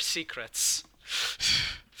know your secrets.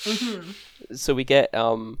 So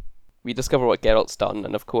we discover what Geralt's done,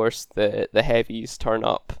 and of course the heavies turn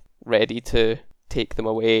up, ready to take them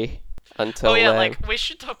away until. Oh yeah, like we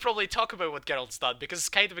should probably talk about what Geralt's done because it's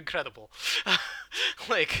kind of incredible.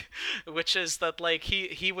 Like, which is that like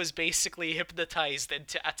he was basically hypnotized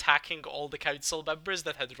into attacking all the council members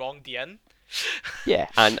that had wronged Yen. Yeah,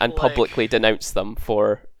 and Like- publicly denounce them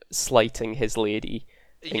for slighting his lady,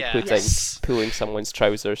 Yeah. including Yes. pulling someone's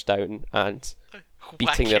trousers down and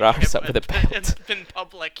beating their Whacking arse him up with a in- belt in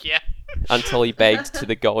public, yeah. until he begged to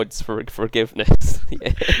the gods for forgiveness.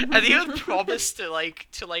 Yeah. And he would promise to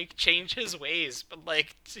change his ways, but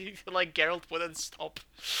like Geralt wouldn't stop.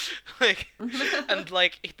 Like, and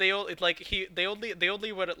like they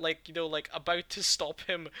only were like you know like about to stop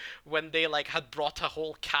him when they like had brought a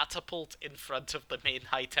whole catapult in front of the main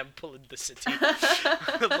high temple in the city.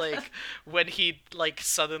 Like when he like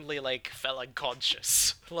suddenly like fell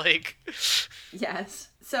unconscious. Like Yes.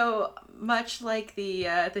 So much like the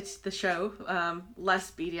show,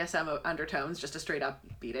 less BDSM undertones, just a straight up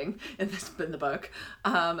beating in the book.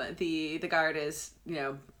 The guard is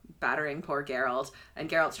battering poor Geralt, and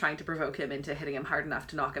Geralt's trying to provoke him into hitting him hard enough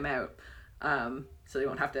to knock him out, so he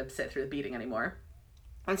won't have to sit through the beating anymore.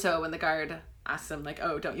 And so when the guard asks him like,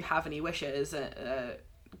 "Oh, don't you have any wishes?"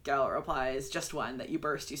 Geralt replies, "Just one, that you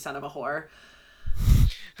burst, you son of a whore."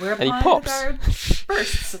 Whereupon And he pops. the guard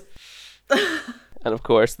bursts. And of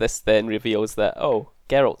course, this then reveals that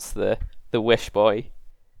Geralt's the wish boy.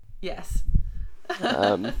 Yes.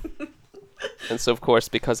 And so, of course,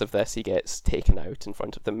 because of this, he gets taken out in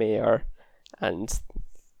front of the mayor, and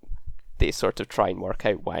they sort of try and work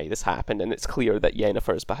out why this happened. And it's clear that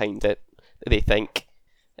Yennefer's behind it. They think,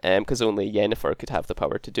 because only Yennefer could have the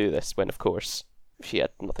power to do this, when of course she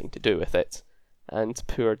had nothing to do with it. And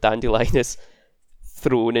poor Dandelion is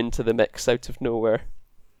thrown into the mix out of nowhere.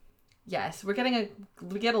 Yes, we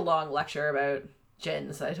get a long lecture about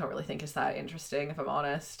gins that I don't really think is that interesting, if I'm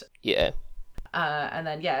honest. Yeah. And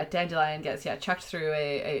then Dandelion gets chucked through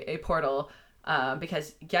a portal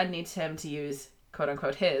because Yen needs him to use quote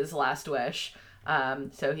unquote his last wish.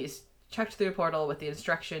 So he's chucked through a portal with the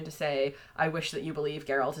instruction to say, "I wish that you believe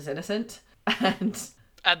Geralt is innocent." And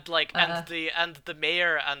the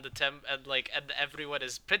mayor and and everyone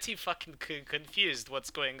is pretty fucking confused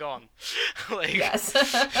what's going on. Like yes.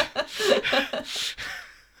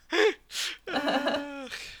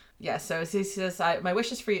 Yeah, so he says, "My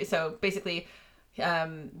wish is for you." So basically,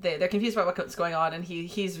 they're confused about what's going on, and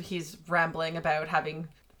he's rambling about having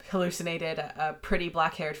hallucinated a pretty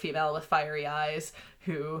black-haired female with fiery eyes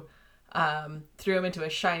who threw him into a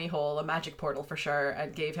shiny hole, a magic portal for sure,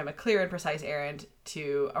 and gave him a clear and precise errand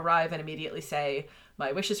to arrive and immediately say,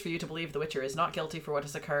 "My wish is for you to believe the Witcher is not guilty for what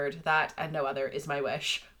has occurred. That and no other is my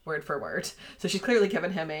wish." Word for word. So she's clearly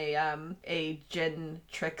given him a gin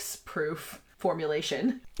tricks proof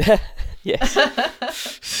formulation. Yes.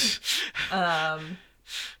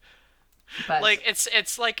 But like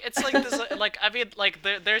it's like this, like I mean like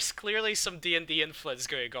there's clearly some D&D influence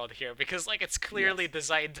going on here because like it's clearly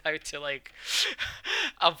designed how to like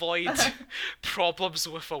avoid problems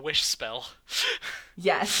with a wish spell.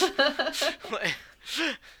 yes. Like,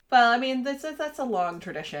 Well, I mean, that's a long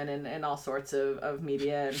tradition in all sorts of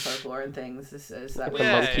media and folklore and things. Is that Like when the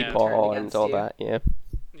Yeah, things monkey can be yeah. turned paw and against all you. that, yeah.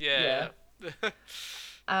 Yeah.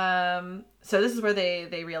 So this is where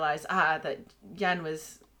they realize that Yen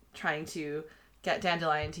was trying to get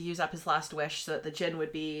Dandelion to use up his last wish so that the Jinn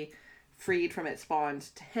would be freed from its bond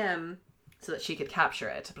to him, so that she could capture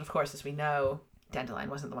it. But of course, as we know, Dandelion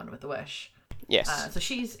wasn't the one with the wish. Yes. So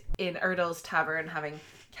she's in Erdel's tavern, having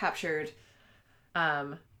captured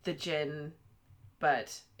the Jinn,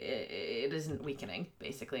 but it isn't weakening,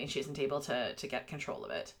 basically, and she isn't able to get control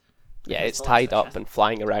of it. Yeah, Because it's the last tied wish up hasn't- and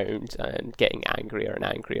flying around and getting angrier and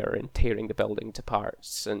angrier and tearing the building to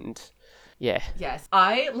parts. And yeah, Yes,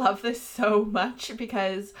 I love this so much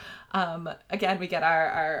because, again, we get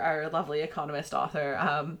our lovely economist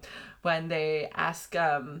author when they ask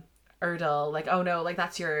Erdel, like, oh no, like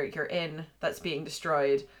that's your inn that's being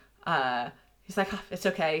destroyed. He's like, oh, it's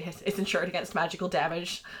okay, it's insured against magical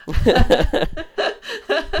damage.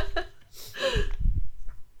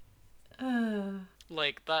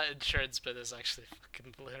 Like, that insurance bit is actually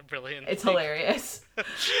fucking brilliant. It's hilarious.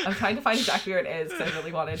 I'm trying to find exactly where it is because I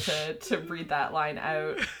really wanted to read that line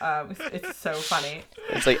out. It's so funny.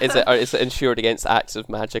 it's like, is it insured against acts of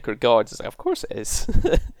magic or gods? It's like, of course it is.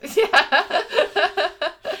 Yeah.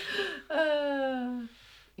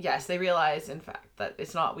 Yes, they realize, in fact, that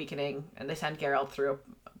it's not weakening, and they send Geralt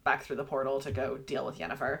back through the portal to go deal with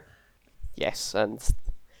Yennefer. Yes, and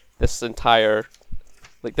this entire,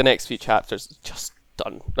 like the next few chapters, just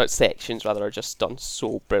done, sections rather, are just done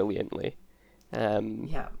so brilliantly.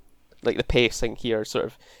 Yeah. Like the pacing here, sort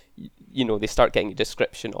of, they start getting a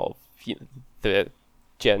description of the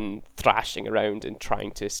Jinn thrashing around and trying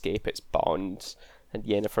to escape its bonds, and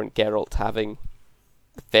Yennefer and Geralt having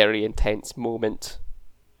a very intense moment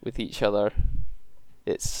with each other.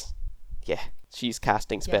 It's, yeah, she's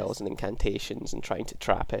casting spells and incantations and trying to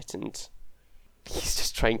trap it, and he's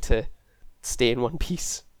just trying to stay in one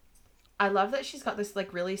piece. I love that she's got this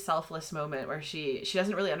like really selfless moment where she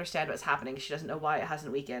doesn't really understand what's happening. She doesn't know why it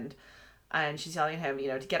hasn't weakened. And she's telling him,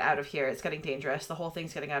 to get out of here. It's getting dangerous. The whole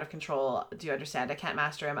thing's getting out of control. Do you understand? I can't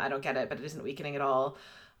master him. I don't get it, but it isn't weakening at all.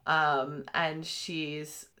 And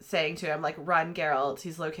she's saying to him, like, run, Geralt.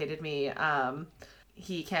 He's located me.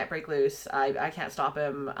 He can't break loose. I can't stop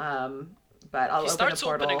him. But I'll He open starts a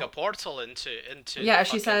portal. opening a portal into Yeah, the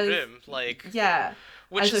she fucking says. room, like, Yeah.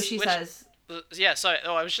 which And so is she which, says. yeah, sorry.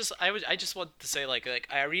 No, I just wanted to say like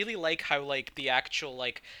I really like how like the actual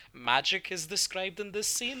like magic is described in this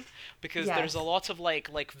scene, because there's a Yes. lot of like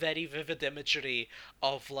very vivid imagery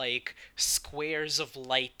of like squares of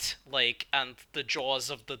light, like, and the jaws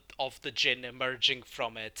of the Jinn emerging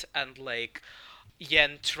from it, and like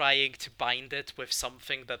Yen trying to bind it with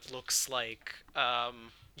something that looks like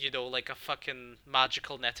like a fucking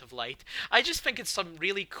magical net of light. I just think it's some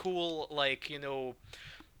really cool, like,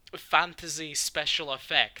 fantasy special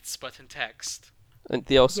effects, but in text. And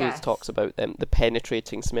they also Yes. talks about the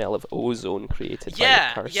penetrating smell of ozone created Yeah,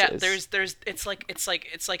 by the curses. yeah. There's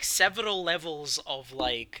it's like several levels of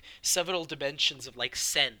like several dimensions of like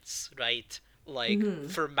sense, right? Like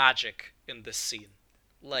for magic in this scene,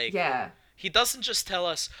 like. Yeah. He doesn't just tell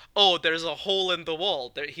us, "Oh, there's a hole in the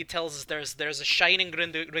wall." He tells us there's a shining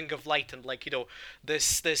ring of light, and like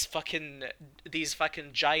this fucking these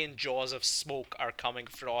fucking giant jaws of smoke are coming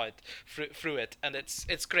through it, and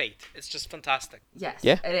it's great. It's just fantastic. Yes,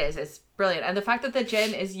 Yeah. it is. It's brilliant. And the fact that the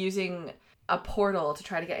Jinn is using a portal to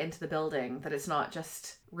try to get into the building, that it's not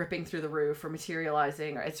just ripping through the roof or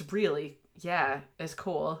materializing, or it's really, it's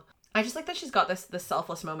cool. I just like that she's got this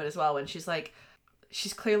selfless moment as well when she's like,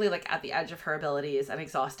 she's clearly like at the edge of her abilities and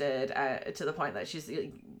exhausted to the point that she's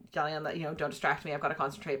yelling on that, don't distract me, I've got to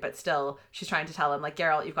concentrate. But still, she's trying to tell him, like,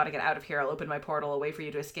 Geralt, you've got to get out of here. I'll open my portal, a way for you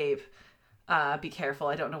to escape. Be careful.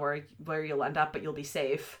 I don't know where you'll end up, but you'll be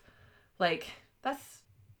safe. Like,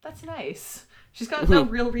 that's nice. She's got no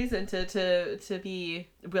real reason to be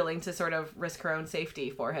willing to sort of risk her own safety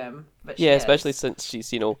for him. But she Yeah, is. especially since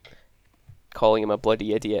she's, calling him a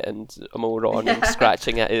bloody idiot and a moron and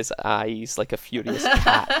scratching at his eyes like a furious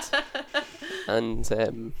cat. And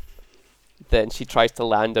then she tries to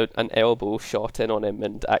land an elbow shot in on him,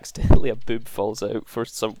 and accidentally a boob falls out for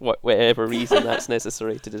some whatever reason that's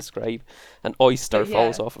necessary to describe. An oyster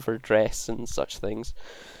falls off of her dress and such things.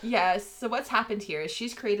 Yes. So what's happened here is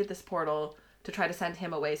she's created this portal to try to send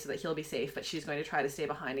him away so that he'll be safe, but she's going to try to stay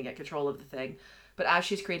behind and get control of the thing. But as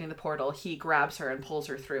she's creating the portal, he grabs her and pulls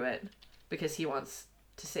her through it because he wants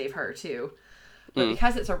to save her too. But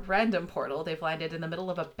because it's a random portal, they've landed in the middle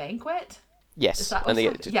of a banquet. Yes, Is that and they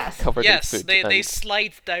what's get Yes. covered Yes, in food. they and,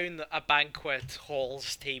 slide down a banquet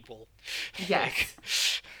hall's table.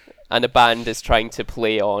 Yes. and a band is trying to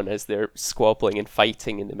play on as they're squabbling and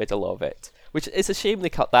fighting in the middle of it. Which is a shame they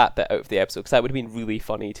cut that bit out of the episode, because that would have been really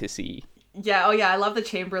funny to see. Yeah, oh yeah, I love the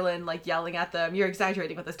Chamberlain, like, yelling at them, "You're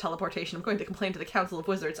exaggerating with this teleportation. I'm going to complain to the Council of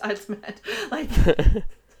Wizards." It's meant, like...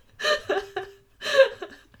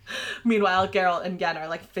 Meanwhile, Geralt and Yen are,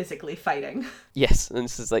 like, physically fighting. Yes, and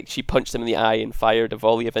this is like, she punched him in the eye and fired a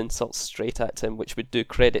volley of insults straight at him, which would do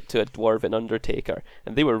credit to a dwarven undertaker,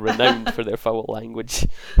 and they were renowned for their foul language.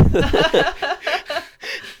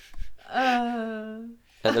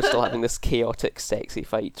 And they're still having this chaotic, sexy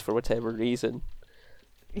fight for whatever reason.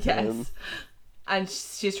 Yes. And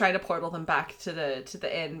she's trying to portal them back to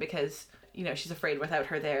the inn because, you know, she's afraid without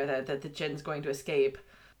her there that the Jinn's going to escape.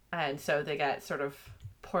 And so they get sort of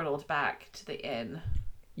portaled back to the inn.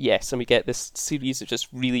 Yes, and we get this series of just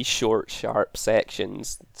really short, sharp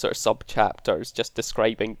sections, sort of sub-chapters, just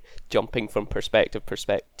describing jumping from perspective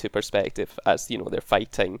to perspective as, you know, they're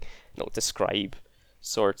fighting. You know, describe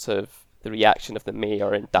sort of the reaction of the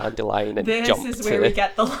mayor and Dandelion and this jump is where we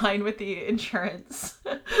get the line with the insurance.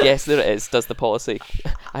 Yes, there it is. Does the policy...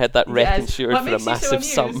 I had that wreck insured What for a makes you so massive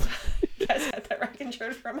sum. amused? Yes, I had that wreck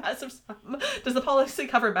insured for a massive sum. Does the policy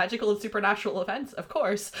cover magical and supernatural events? Of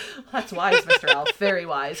course. That's wise, Mr. Elf. Very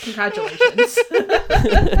wise. Congratulations.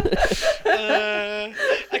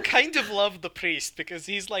 I kind of love the priest because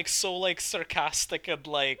he's like so like sarcastic and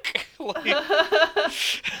like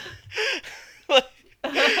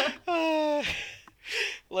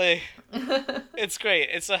like it's great.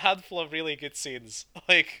 It's a handful of really good scenes.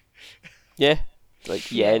 Like Yeah,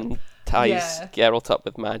 like Yen ties Yeah. Geralt up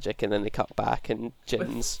with magic, and then they cut back, and With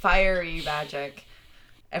Jin's fiery magic.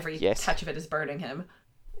 Every Yes. touch of it is burning him.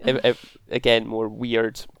 again more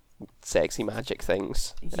weird, sexy magic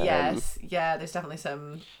things. Yes. Yeah, there's definitely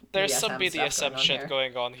some there's some BDSM BDSM stuff shit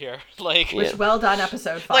going on here. Like Yeah. Which, well done,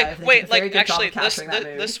 episode 5. like They wait, did a very like good actually job of this capturing that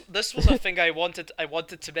mood. this was a thing I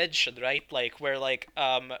wanted to mention, right? Like where like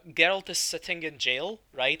Geralt is sitting in jail,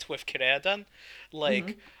 right, with Círdan,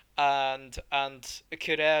 like and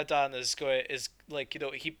Círdan is like, you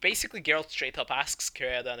know, he basically, Geralt straight up asks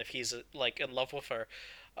Círdan if he's like in love with her.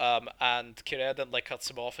 And Círdan like cuts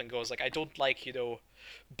him off and goes like, "I don't like, you know,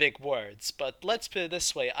 big words, but let's put it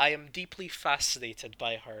this way, I am deeply fascinated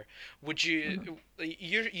by her. Would you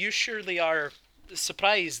you surely are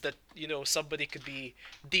surprised that, you know, somebody could be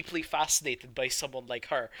deeply fascinated by someone like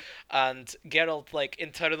her." And Geralt like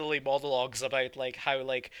internally monologues about like how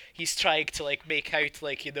like he's trying to like make out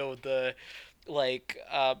like, you know, the like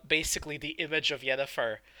basically the image of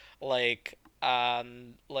Yennefer like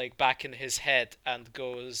like back in his head, and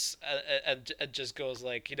goes and just goes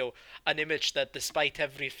like, you know, an image that despite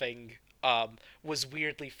everything was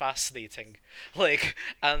weirdly fascinating. Like,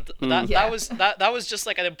 and Yeah. that was just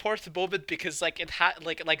like an important moment because like it had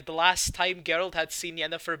like the last time Geralt had seen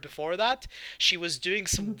Yennefer before that, she was doing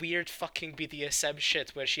some weird fucking BDSM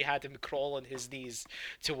shit where she had him crawl on his knees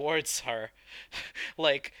towards her,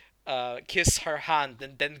 like kiss her hand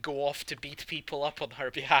and then go off to beat people up on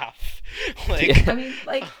her behalf. Like, I mean,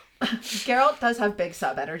 like, Geralt does have big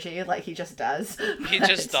sub energy, like he just does. he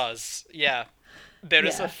just does. Yeah. There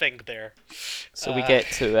is Yeah. a thing there. So we get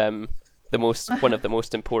to one of the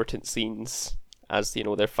most important scenes, as you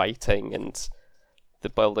know, they're fighting and the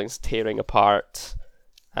building's tearing apart,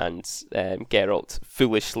 and Geralt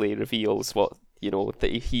foolishly reveals what, you know,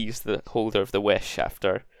 that he's the holder of the wish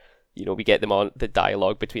after, you know, we get them on the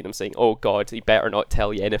dialogue between them saying, "Oh God, he better not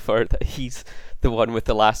tell Yennefer that he's the one with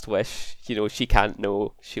the last wish. You know, she can't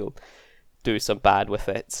know. She'll do some bad with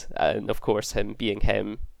it." And of course, him being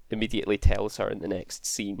him, immediately tells her in the next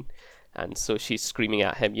scene, and so she's screaming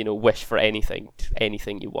at him, you know, wish for anything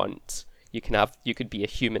you want. You could be a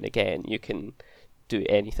human again. You can do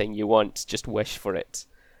anything you want. Just wish for it.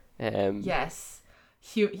 Yes.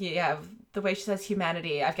 Yeah, the way she says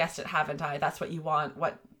humanity, I've guessed it, haven't I? That's what you want.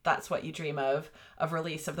 That's what you dream of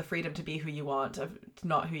release, of the freedom to be who you want, of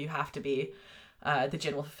not who you have to be. The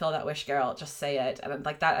Jinn will fulfill that wish, Geralt. Just say it. And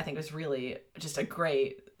like that, I think was really just a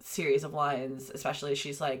great series of lines, especially as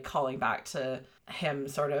she's like calling back to him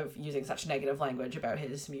sort of using such negative language about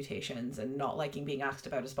his mutations and not liking being asked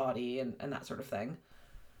about his body and that sort of thing.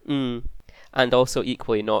 And also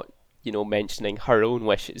equally not, you know, mentioning her own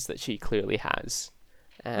wishes that she clearly has,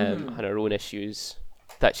 and her own issues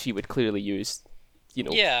that she would clearly use, you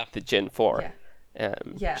know, Yeah. the Jinn for.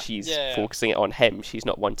 Yeah. She's Yeah. focusing it on him. She's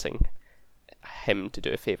not wanting him to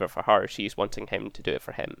do a favour for her. She's wanting him to do it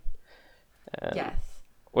for him. Yes.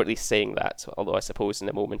 Or at least saying that, although I suppose in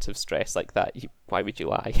a moment of stress like that, why would you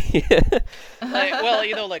lie? Well,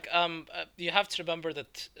 you know, like you have to remember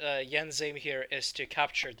that Yen's aim here is to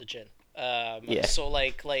capture the Jinn. Yeah. So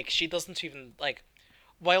like she doesn't even like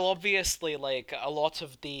while obviously like a lot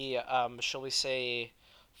of the shall we say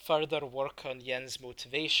further work on Yen's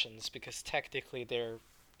motivations, because technically they're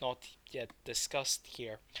not yet discussed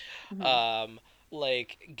here, Mhm. um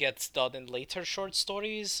like gets done in later short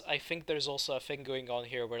stories. I think there's also a thing going on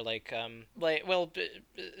here where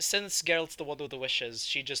since Geralt's the one with the wishes,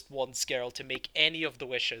 she just wants Geralt to make any of the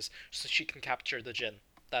wishes so she can capture the Jinn.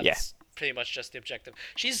 Yeah. That's pretty much just the objective.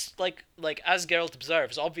 She's like as Geralt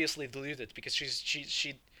observes, obviously deluded, because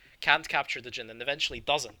she can't capture the Jinn and eventually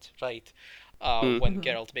doesn't, right? Mm. When Mhm.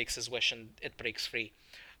 Geralt makes his wish and it breaks free.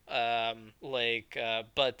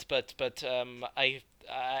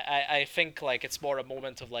 I think like it's more a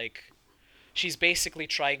moment of like she's basically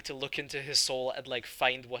trying to look into his soul and like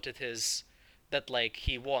find what it is that like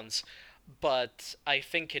he wants. But I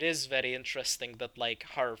think it is very interesting that like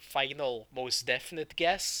her final most definite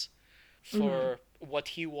guess Mhm. for what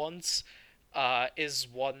he wants is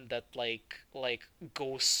one that like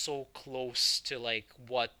goes so close to like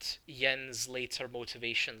what Yen's later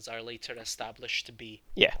motivations are later established to be.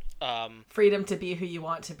 Yeah. Freedom to be who you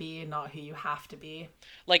want to be, not who you have to be.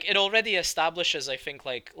 Like it already establishes, I think,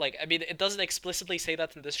 like I mean it doesn't explicitly say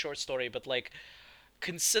that in this short story, but like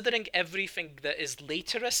considering everything that is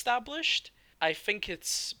later established, I think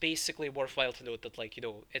it's basically worthwhile to note that, like,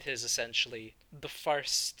 it is essentially the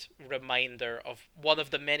first reminder of one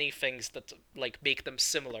of the many things that, like, make them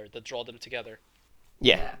similar, that draw them together.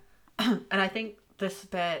 Yeah. Yeah. And I think this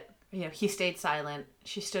bit, he stayed silent.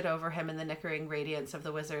 She stood over him in the nickering radiance of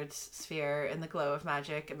the wizard's sphere, in the glow of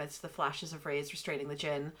magic, amidst the flashes of rays restraining the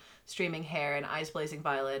Jinn, streaming hair and eyes blazing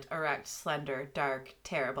violet, erect, slender, dark,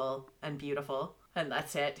 terrible, and beautiful. And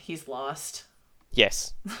that's it. He's lost.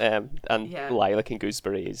 Yes. And Yeah. lilac and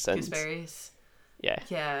gooseberries and Gooseberries. yeah.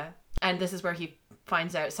 Yeah. And this is where he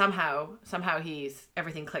finds out somehow he's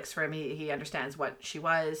everything clicks for him. He understands what she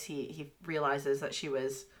was. He realizes that she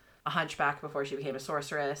was a hunchback before she became a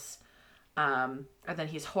sorceress. And then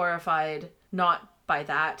he's horrified, not by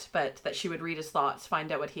that, but that she would read his thoughts,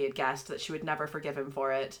 find out what he had guessed, that she would never forgive him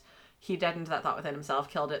for it. He deadened that thought within himself,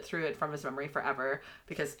 killed it, threw it from his memory forever,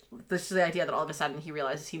 because this is the idea that all of a sudden he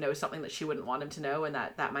realizes he knows something that she wouldn't want him to know, and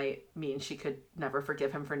that might mean she could never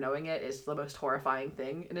forgive him for knowing it, is the most horrifying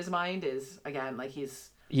thing in his mind. Is, again, like, he's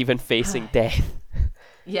Even facing death.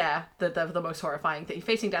 yeah, the most horrifying thing.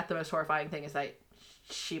 Facing death, the most horrifying thing is that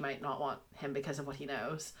she might not want him because of what he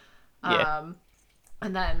knows. Yeah.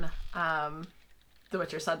 And then the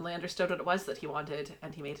Witcher suddenly understood what it was that he wanted,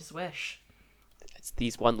 and he made his wish. It's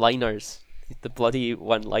these one-liners. The bloody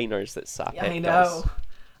one-liners that Sapek I does. know.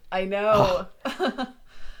 I know.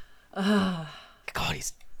 God,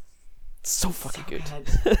 he's so fucking good.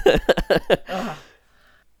 Ugh.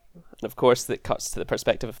 And of course, that cuts to the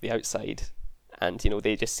perspective of the outside, and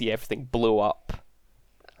they just see everything blow up,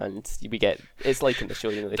 and we get it's like in the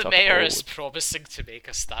show, they The talk mayor about, is promising to make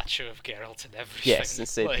a statue of Geralt and everything. yes, and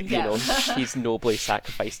said like, Yeah. he's nobly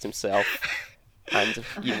sacrificed himself, and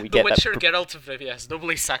we the get Witcher that. Geralt of Rivia has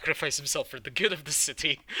nobly sacrificed himself for the good of the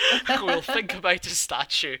city. Who will think about his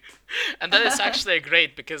statue, and then it's actually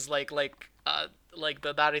great because like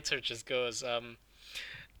the narrator just goes,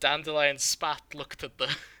 Dandelion Spat looked at the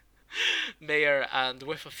mayor and,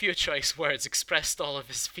 with a few choice words, expressed all of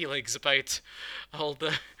his feelings about all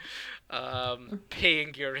the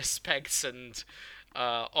paying your respects and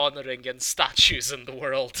honoring and statues in the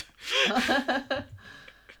world.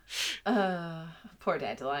 Poor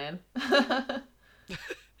Dandelion.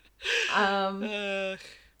 Uh,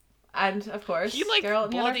 And of course, he like Geralt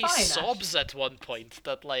and Yen are bloody fine. sobs at one point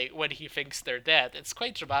that like when he thinks they're dead. It's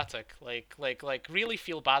quite dramatic. Like really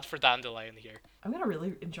feel bad for Dandelion here. I'm gonna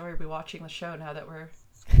really enjoy rewatching the show now that we're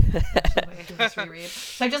doing this reread.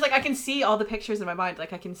 So I'm just like, I can see all the pictures in my mind.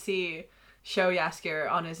 Like, I can see Show Yaskier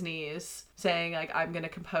on his knees saying, like, I'm gonna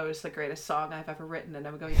compose the greatest song I've ever written and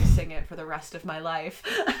I'm going to sing it for the rest of my life.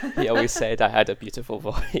 He always said I had a beautiful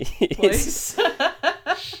voice. Voice.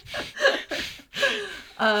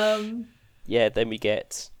 Yeah, then we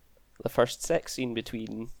get the first sex scene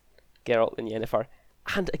between Geralt and Yennefer.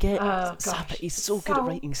 And again, Oh, Sappa, gosh, he's so it's good at so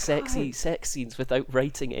writing sexy good. sex scenes without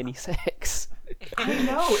writing any sex. I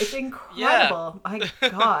know, it's incredible. My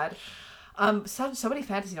God. So many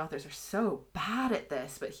fantasy authors are so bad at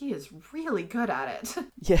this, but he is really good at it.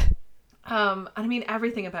 Yeah. And I mean,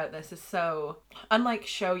 everything about this is so unlike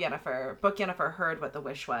Show Yennefer. Book Yennefer heard what the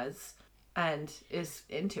wish was and is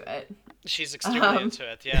into it. She's extremely into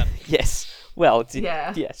it. Yeah. Yes. Well,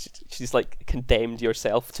 Yeah. yeah. She's like condemned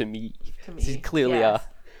yourself to me. To me, She's clearly yes.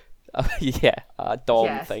 a dom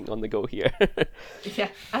Yes. thing on the go here. Yeah,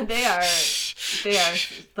 and they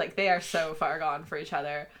are so far gone for each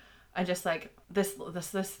other. And just like this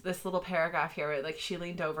little paragraph here, where, like, she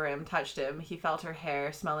leaned over him, touched him, he felt her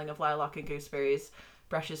hair smelling of lilac and gooseberries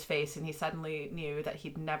brush his face, and he suddenly knew that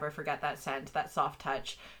he'd never forget that scent, that soft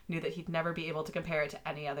touch, knew that he'd never be able to compare it to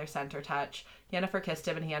any other scent or touch. Yennefer kissed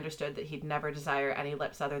him, and he understood that he'd never desire any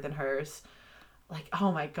lips other than hers. Like,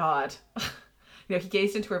 oh my god. You know, he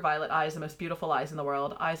gazed into her violet eyes, the most beautiful eyes in the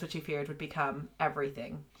world, eyes which he feared would become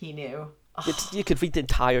everything he knew. You could read the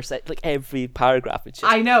entire set, like every paragraph. It's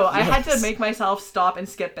just, I know. yes. I had to make myself stop and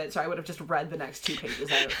skip it, so I would have just read the next 2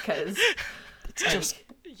 pages out, because It's just,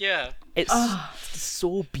 Yeah. it's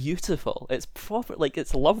so beautiful. It's proper, like,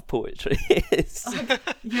 it's love poetry. It's,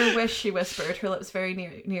 your wish, she whispered, her lips very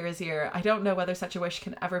near his ear. I don't know whether such a wish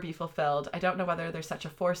can ever be fulfilled. I don't know whether there's such a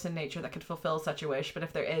force in nature that could fulfill such a wish, but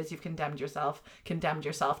if there is, you've condemned yourself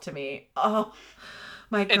to me. Oh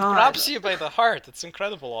my god. It grabs you by the heart. It's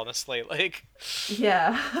incredible, honestly. Like,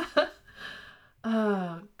 Yeah.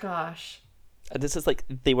 Oh gosh. and this is like,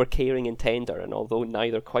 they were caring and tender, and although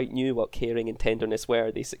neither quite knew what caring and tenderness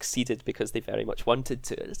were, they succeeded because they very much wanted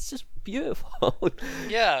to. It's just beautiful.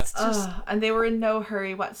 yeah. It's just, And they were in no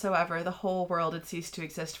hurry whatsoever. The whole world had ceased to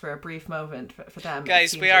exist for a brief moment. For them, it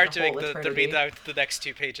Guys, seemed we like are a doing whole the eternity. read out the next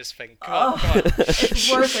 2 pages thing. Come on, come on.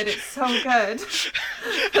 It's worth it. It's so good.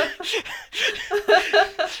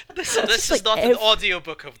 This is like not an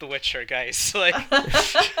audiobook of The Witcher, guys. Like,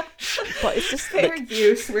 but it's just Fair like,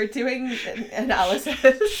 use. We're doing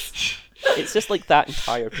analysis. it's just like that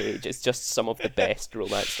entire page is just some of the best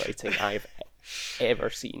romance writing I've ever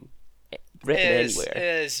seen written anywhere.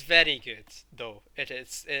 it is very good, though. It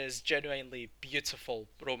is genuinely beautiful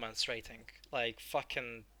romance writing. Like,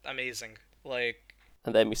 fucking amazing. Like,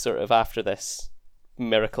 And then we sort of, after this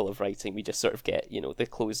miracle of writing, we just sort of get, you know, the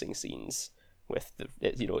closing scenes with the,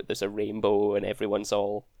 you know, there's a rainbow and everyone's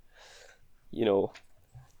all, you know,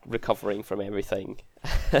 recovering from everything.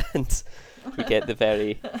 And we get the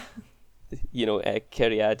very, you know,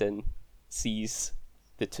 Cariadin sees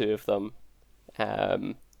the two of them,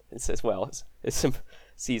 and says, well,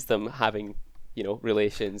 sees them having, you know,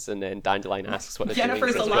 relations, and then Dandelion asks what they're doing.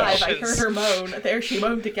 Jennifer's Says, alive. well, I heard her moan. There she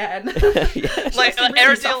moaned again. like really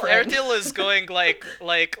Airedale is going like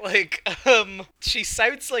she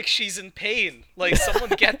sounds like she's in pain. Like, someone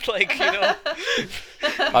get, like, you know,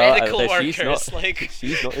 medical she's workers. not, Like,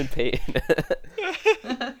 she's not in pain.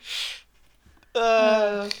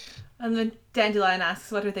 And then Dandelion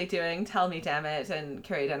asks, "What are they doing? Tell me, damn it!" And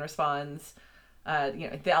Cariadin responds, "You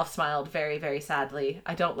know, the elf smiled very, very sadly.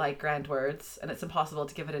 I don't like grand words, and it's impossible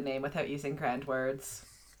to give it a name without using grand words."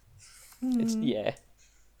 It's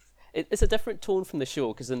it's a different tone from the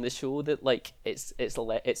show, because in the show that, like,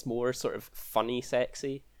 it's more sort of funny,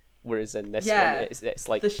 sexy, whereas in this one it's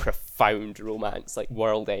like profound romance, like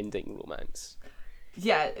world-ending romance.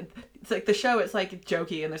 Yeah, it's like the show, it's like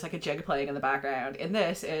jokey and there's like a jig playing in the background. In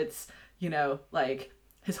this, it's, you know, like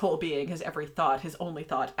his whole being, his every thought, his only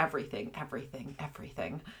thought, everything,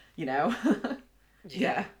 you know?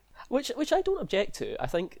 Yeah. Which I don't object to. I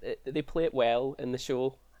think they play it well in the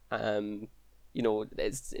show. You know,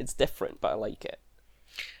 it's different, but I like it.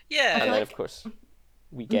 yeah, And then, like- of course,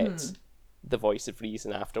 we get the voice of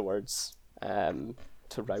reason afterwards,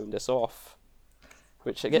 to round us off.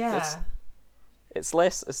 Which, again, it's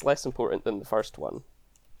less important than the first one,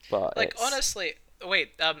 but like, it's, honestly,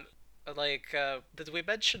 wait, did we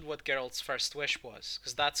mention what Geralt's first wish was?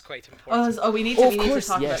 Because that's quite important. We need of to course,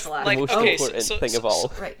 talk yes, about the last Like, the most okay, important so- thing of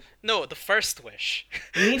all. Right. No, the first wish.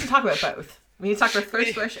 We need to talk about both. We need to talk about the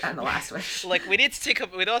first wish and the last wish. Like, we need to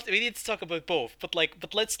talk about both, but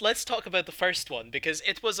let's talk about the first one, because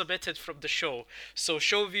it was omitted from the show. So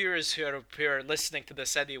show viewers who are listening to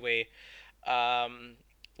this anyway,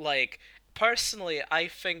 like, personally, I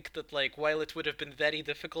think that, like, while it would have been very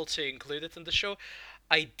difficult to include it in the show,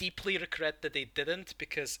 I deeply regret that they didn't,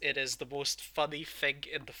 because it is the most funny thing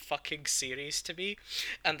in the fucking series to me,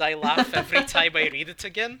 and I laugh every time I read it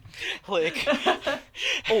again. Like,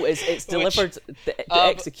 Oh, it's delivered. The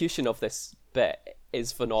execution of this bit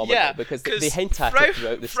is phenomenal, yeah, because they hint at it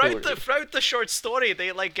throughout the story. Throughout the short story,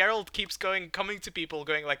 they, like, Geralt keeps coming to people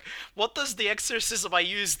going like, "What does the exorcism I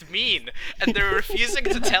used mean?" And they're refusing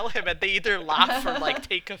to tell him, and they either laugh or, like,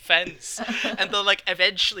 take offense. And then, like,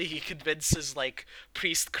 eventually he convinces, like,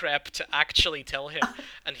 Priest Crep to actually tell him,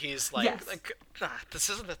 and he's like, Yes. this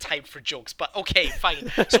isn't the time for jokes, but okay, fine.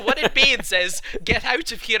 So what it means is, get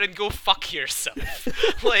out of here and go fuck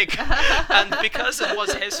yourself. Like, and because it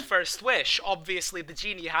was his first wish, obviously the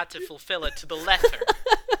genie had to fulfill it to the letter.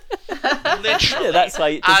 Literally, Yeah, that's why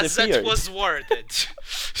it as it disappeared. was worded.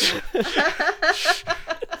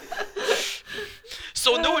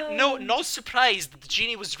 So no surprise that the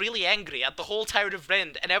genie was really angry at the whole Tower of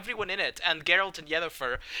Rend and everyone in it, and Geralt and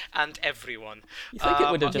Yennefer and everyone. You think it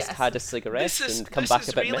would have just Yes. had a cigarette and come this back is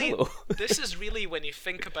a bit really, mellow? This is really, when you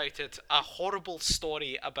think about it, a horrible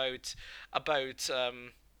story about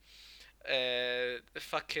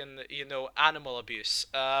fucking, animal abuse.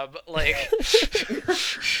 Like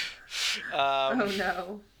Oh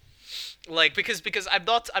no. like because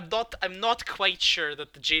I'm not quite sure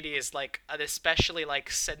that the genie is like an especially like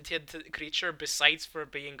sentient creature besides for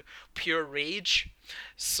being pure rage.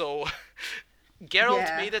 So Geralt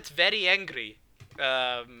Yeah. made it very angry.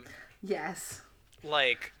 Yes.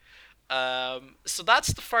 Like so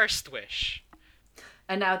that's the first wish.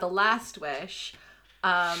 And now the last wish.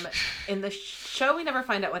 In the show, we never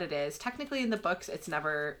find out what it is. Technically, in the books, it's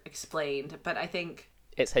never explained. But I think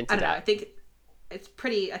It's I hinted don't know. at. I think it's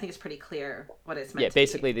pretty. I think it's pretty clear what it's meant Yeah, to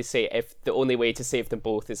basically be. they say if the only way to save them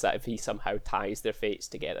both is that if he somehow ties their fates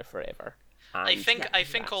together forever. I And think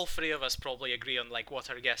that's- all three of us probably agree on like what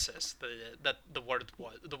our guess is. That the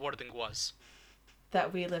wording was.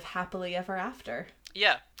 That we live happily ever after.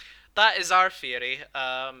 Yeah, that is our theory.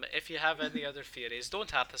 If you have any other theories,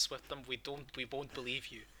 don't at us with them. We won't believe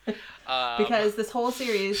you. Because this whole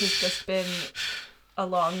series has just been a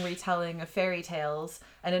long retelling of fairy tales,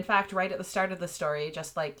 and in fact, right at the start of the story,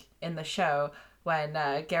 just like in the show, when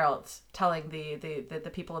Geralt's telling the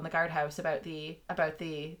people in the guardhouse about the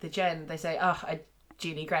djinn, they say, "Oh, a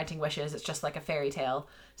genie granting wishes. It's just like a fairy tale."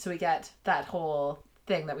 So we get that whole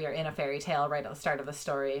thing that we are in a fairy tale right at the start of the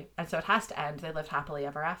story, and so it has to end. They lived happily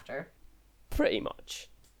ever after. pretty much.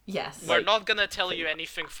 Yes. We're Like, not gonna tell you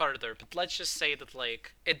anything further, but let's just say that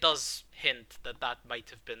like it does hint that might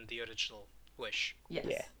have been the original wish. Yes.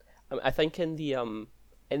 Yeah. I think in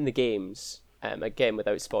the games, again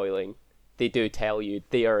without spoiling, they do tell you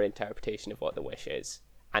their interpretation of what the wish is,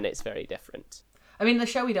 and it's very different. I mean, the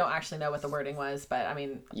show we don't actually know what the wording was, but I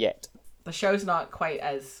mean, Yet. the show's not quite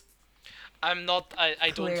as I'm not. I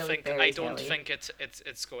don't Clearly think. fairy I don't tale-y. think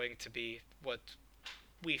it's going to be what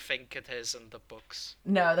we think it is in the books.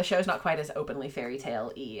 no, the show's not quite as openly fairy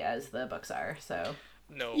tale-y as the books are. So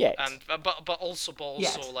No. Yet. And but also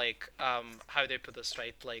Yet. like how they put this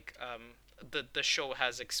right, like the show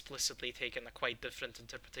has explicitly taken a quite different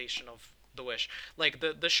interpretation of the wish. Like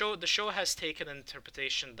the show has taken an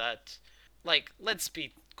interpretation that, like, let's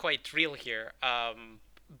be quite real here.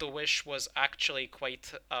 The wish was actually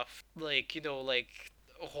quite like, like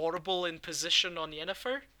horrible imposition on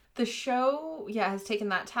Yennefer. the show, yeah, has taken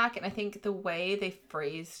that tack, and I think the way they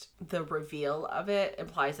phrased the reveal of it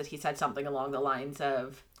implies that he said something along the lines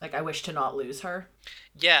of, like, "I wish to not lose her."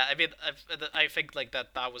 Yeah, I mean, I think like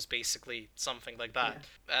that was basically something like that.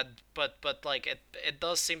 But like it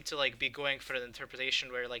does seem to like be going for an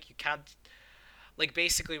interpretation where like you can't, like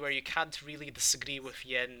basically where you can't really disagree with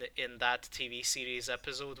Yen in that TV series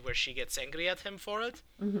episode where she gets angry at him for it.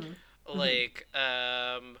 Like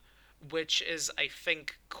which is, I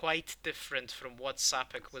think, quite different from what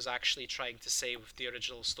Sapik was actually trying to say with the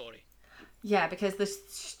original story. Yeah, because the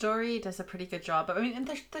story does a pretty good job. I mean, and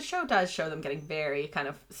the show does show them getting very kind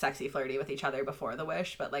of sexy, flirty with each other before the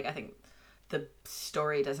wish, but like I think the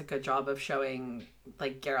story does a good job of showing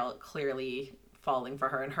like Geralt clearly falling for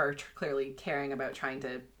her and her clearly caring about trying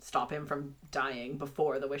to stop him from dying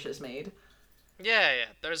before the wish is made. Yeah,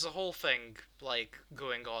 there's a whole thing like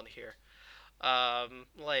going on here.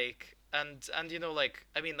 Like and like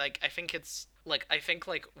I mean like I think it's like I think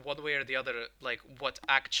like one way or the other like what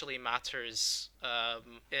actually matters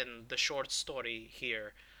in the short story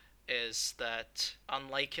here is that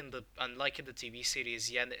unlike in the TV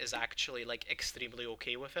series, Yen is actually like extremely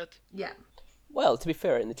okay with it. Yeah. Well, to be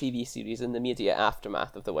fair, in the TV series, in the immediate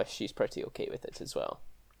aftermath of the wish, she's pretty okay with it as well.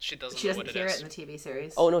 She doesn't She know doesn't what hear it it is. in the TV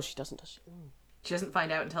series. Oh no, she doesn't. Does she? She doesn't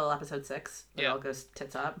find out until episode 6. It Yeah. all goes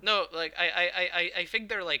tits up. No, like I think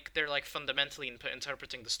they're like fundamentally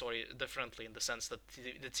interpreting the story differently in the sense that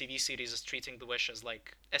the TV series is treating the wish as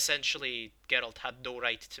like essentially Geralt had no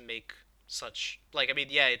right to make such, like, I mean,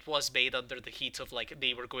 yeah, it was made under the heat of like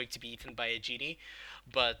they were going to be eaten by a genie,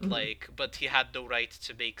 but but he had no right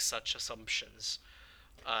to make such assumptions.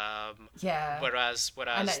 Yeah. Whereas And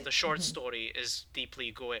I- the short story is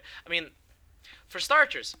deeply going. I mean, for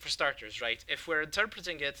starters, right? If we're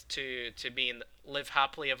interpreting it to mean live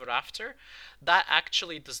happily ever after, that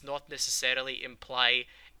actually does not necessarily imply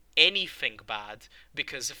anything bad,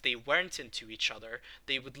 because if they weren't into each other,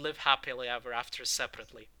 they would live happily ever after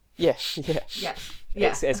separately. Yeah, yeah. Yeah.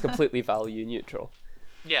 Yeah. It's completely value neutral.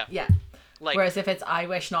 Yeah, Yeah. like Whereas if it's "I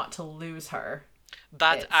wish not to lose her,"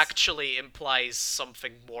 that it's- actually implies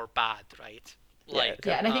something more bad, right? Like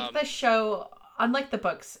yeah, and I think the show unlike the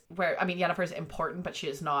books, where I mean, Yennefer is important, but she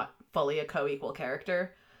is not fully a co-equal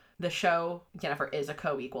character. The show, Yennefer is a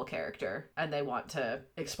co-equal character, and they want to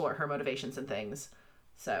explore her motivations and things,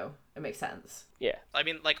 so it makes sense. Yeah. I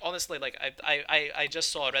mean, like, honestly, like, I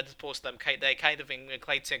just saw a Reddit post that I kind of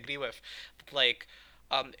inclined to agree with. Like,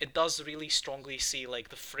 it does really strongly see, like,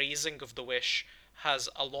 the phrasing of the wish has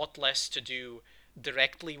a lot less to do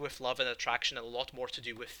directly with love and attraction and a lot more to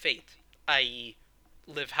do with fate, i.e.,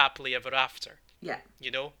 live happily ever after. Yeah.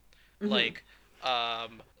 You know? Like,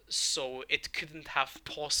 so it couldn't have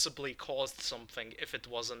possibly caused something if it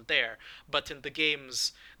wasn't there. But in the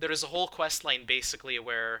games, there is a whole quest line basically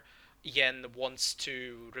where Yen wants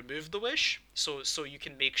to remove the wish, so you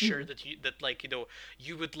can make sure that like, you know,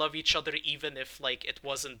 you would love each other even if like it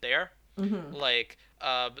wasn't there. Like,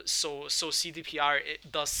 so CDPR,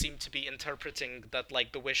 it does seem to be interpreting that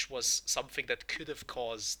like the wish was something that could have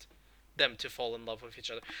caused them to fall in love with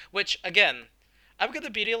each other. Which again, I'm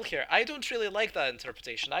gonna be real here. I don't really like that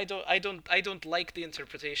interpretation. I don't like the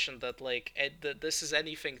interpretation that like that this is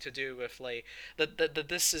anything to do with like that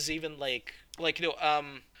this is even like you know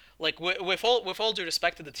like with all due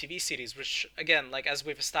respect to the TV series, which again, like as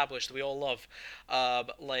we've established, we all love.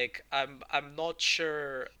 Like I'm not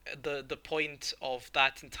sure the point of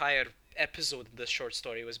that entire episode in this short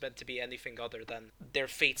story was meant to be anything other than their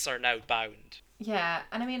fates are now bound. Yeah,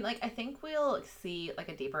 and I mean, like, I think we'll see, like,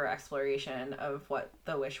 a deeper exploration of what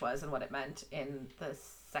the wish was and what it meant in the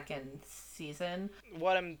second season.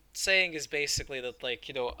 What I'm saying is basically that, like,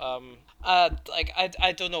 you know, like,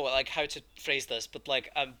 I don't know, like, how to phrase this, but, like,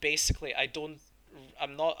 basically,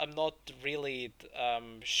 I'm not really,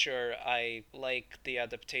 sure I like the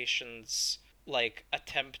adaptation's, like,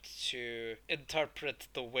 attempt to interpret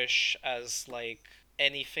the wish as, like,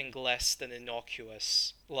 anything less than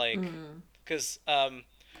innocuous. Like, because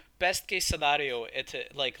best case scenario,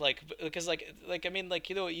 like because like I mean, like,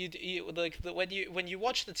 you know, you like when you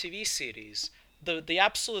watch the TV series, the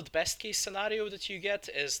absolute best case scenario that you get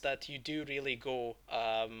is that you do really go,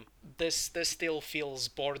 this still feels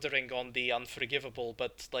bordering on the unforgivable,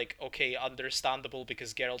 but like, okay, understandable,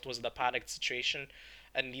 because Geralt was in a panicked situation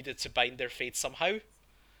and needed to bind their fate somehow.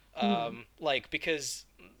 Like, because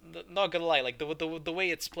not gonna lie, like the way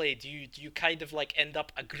it's played, you kind of like end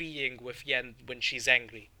up agreeing with Yen when she's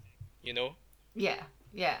angry, you know, Yeah,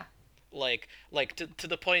 yeah. like to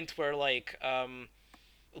the point where like I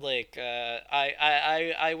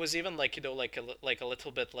was even like, you know, like like a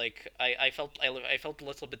little bit like I felt a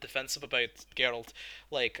little bit defensive about Geralt,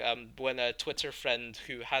 like when a Twitter friend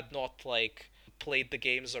who had not like played the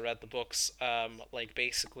games or read the books like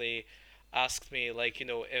basically asked me, like, you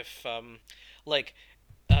know, if like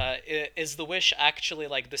is the wish actually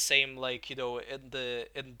like the same, like, you know, in the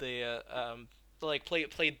like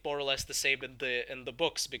played more or less the same in the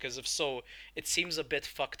books, because if so, it seems a bit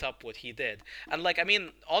fucked up what he did. And like, I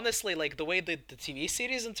mean, honestly, like the way the TV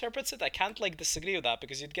series interprets it, I can't like disagree with that,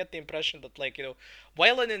 because you'd get the impression that, like, you know,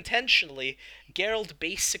 while unintentionally, Geralt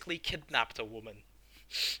basically kidnapped a woman.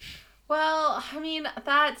 Well, I mean,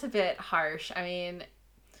 that's a bit harsh. I mean, can't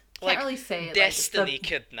Like, really say Destiny like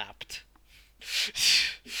kidnapped.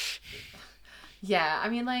 yeah, I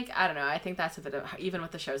mean, like, I don't know. I think that's a bit of, even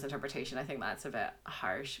with the show's interpretation, I think that's a bit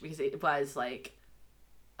harsh, because it was like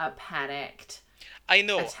a panicked I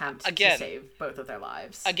know. attempt Again, to save both of their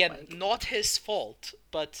lives. again, Like, not his fault,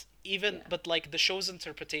 but even Yeah. but like the show's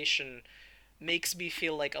interpretation makes me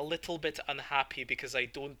feel like a little bit unhappy, because I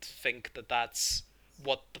don't think that that's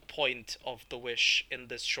what the point of the wish in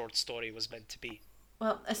this short story was meant to be.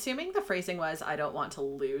 well, assuming the phrasing was "I don't want to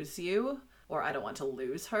lose you" or "I don't want to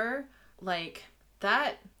lose her," like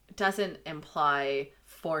that doesn't imply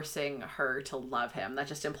forcing her to love him. That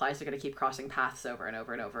just implies they're going to keep crossing paths over and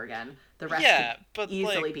over and over again. The rest Yeah, could but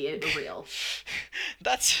easily like be real.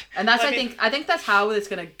 that's And that's I mean, I think that's how it's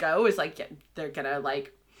gonna go. Is like they're gonna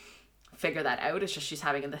like figure that out. It's just she's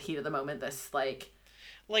having in the heat of the moment this like,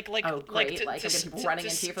 like oh like great, like I'm to, gonna keep to, running to,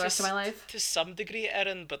 into you for to, the rest of my life. to some degree,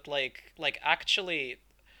 Erin, but like actually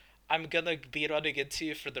I'm gonna be running into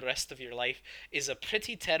you for the rest of your life is a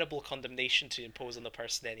pretty terrible condemnation to impose on a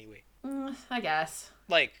person anyway. I guess.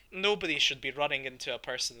 Like, nobody should be running into a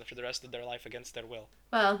person for the rest of their life against their will.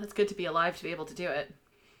 Well, it's good to be alive to be able to do it.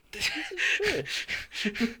 True.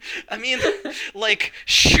 I mean, like,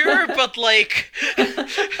 sure, but like,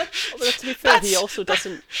 Although, to be fair, he That's- also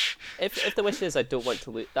doesn't. If the wish is I don't want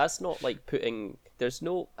to lose, that's not like putting. There's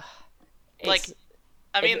no. like, It's,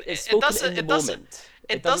 I mean, it's it spoken doesn't, in the it doesn't, moment.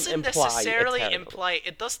 it doesn't doesn't imply necessarily eternal. imply,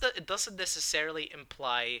 it doesn't necessarily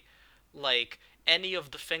imply, like, any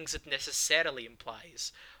of the things it necessarily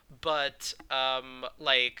implies, but,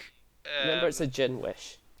 like, Remember, it's a Jin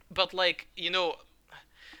wish. but like,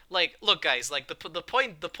 like, look, guys, like the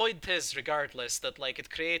point is, regardless, that like it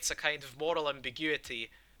creates a kind of moral ambiguity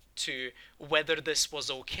to whether this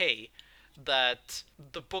was okay, that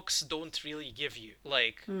the books don't really give you,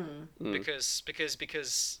 like, Mm.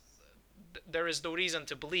 because there is no reason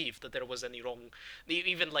to believe that there was any wrong,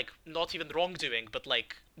 even like not even wrongdoing, but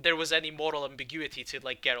like there was any moral ambiguity to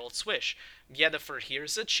like Geralt's wish. Yennefer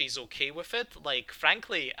hears it, she's okay with it. Like,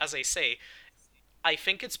 frankly, as I say, I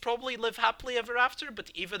think it's probably live happily ever after.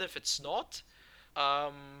 But even if it's not,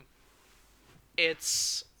 um,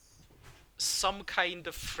 it's some kind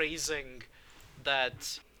of phrasing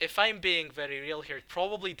that, if I'm being very real here,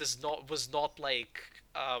 probably does not was not like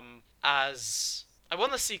as, I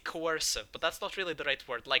want to say coercive, but that's not really the right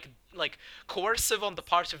word. Like coercive on the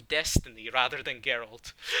part of Destiny rather than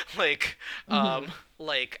Geralt. like um Mm-hmm.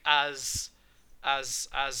 like as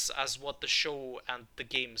what the show and the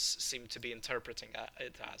games seem to be interpreting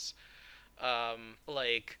it as.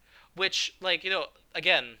 Like, which, like,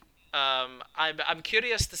 again, I'm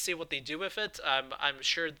curious to see what they do with it. I'm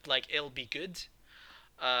sure like it'll be good.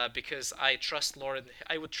 Because I trust Lauren.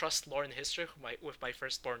 I would trust Lauren Hister with my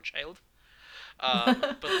firstborn child.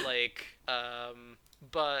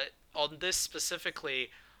 But on this specifically,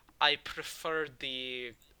 I prefer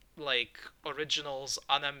the like original's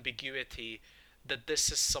unambiguity, that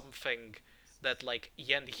this is something that like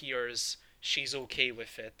Yen hears, she's okay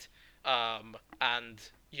with it, and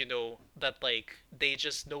that like they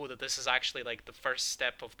just know that this is actually like the first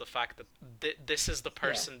step of the fact that this is the Yeah.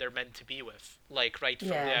 person they're meant to be with, like right from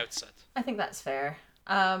the Yeah. outset. I think that's fair.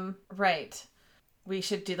 Right. We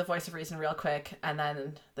should do the voice of reason real quick, and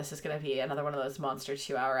then this is going to be another one of those monster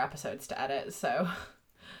 2 hour episodes to edit. So,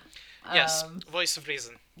 Yes, um, voice of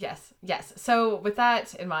reason. yes, yes. So, with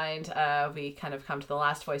that in mind, we kind of come to the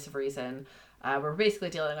last voice of reason. We're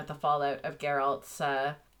basically dealing with the fallout of Geralt's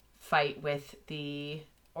fight with the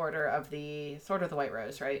Order of the Sword of the White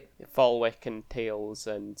Rose, right? Falwick and Tails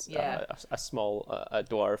and Yeah. a small a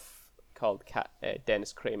dwarf called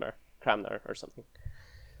Dennis Cramner or something.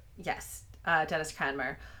 Yes, Dennis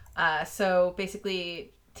Cranmer. So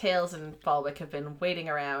basically, Tails and Falwick have been waiting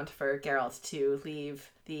around for Geralt to leave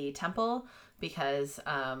the temple because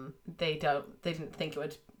they didn't think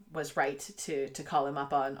was right to call him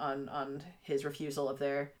up on his refusal of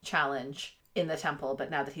their challenge in the temple. But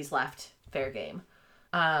now that he's left, fair game.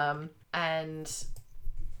 And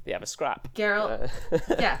They have a scrap. Geralt,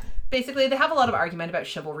 yeah, basically they have a lot of argument about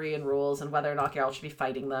chivalry and rules and whether or not Geralt should be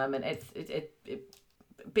fighting them, and it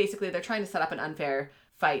basically they're trying to set up an unfair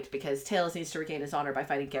fight because Tails needs to regain his honor by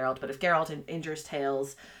fighting Geralt, but if Geralt injures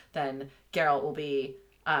Tails, then Geralt will be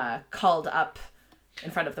called up in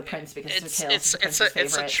front of the prince because Tails is the prince's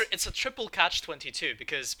favorite. It's a triple catch 22,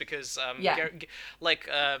 because Yeah.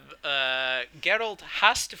 Geralt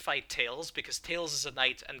has to fight Tails because Tails is a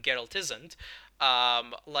knight and Geralt isn't.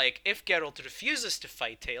 Like, if Geralt refuses to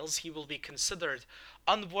fight Tails, he will be considered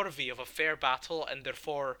unworthy of a fair battle, and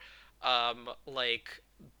therefore, like,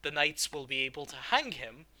 the knights will be able to hang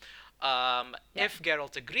him. Yeah. If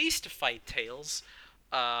Geralt agrees to fight Tails,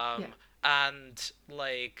 Yeah. and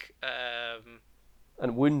like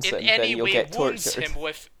And wounds in him, then any you'll way get wounds tortured. him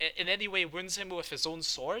with in any way wounds him with his own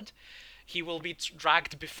sword, he will be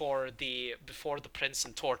dragged before the prince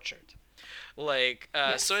and tortured. Like,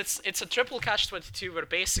 Yes. so it's a triple catch 22, where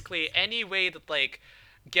basically any way that like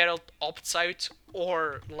Geralt opts out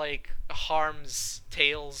or like harms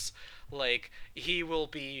Tails, like he will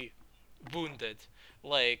be wounded.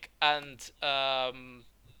 Like, and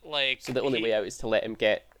like So the only way out is to let him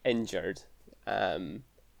get injured,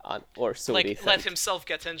 or so they like let think. himself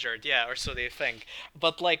get injured, yeah, or so they think.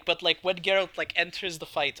 But like when Geralt like enters the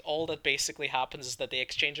fight, all that basically happens is that they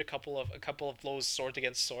exchange a couple of blows, sword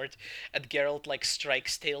against sword, and Geralt like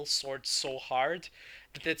strikes Tails' sword so hard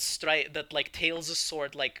that like Tails'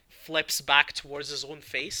 sword like flips back towards his own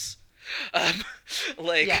face. um,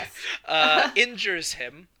 like, Yes. injures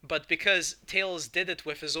him, but because Tails did it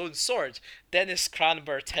with his own sword, Dennis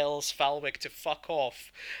Cranmer tells Falwick to fuck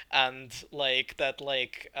off, and like that,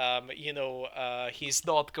 like, he's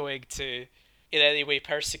not going to in any way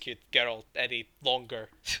persecute Geralt any longer.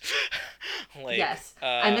 like, Yes.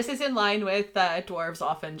 And this is in line with dwarves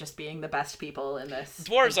often just being the best people in this.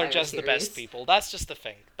 dwarves are entire just the best series. people. That's just the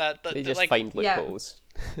thing. They just like, find Yeah. loopholes.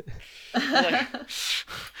 like,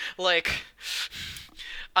 like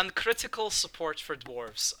uncritical support for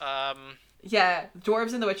dwarves. Yeah,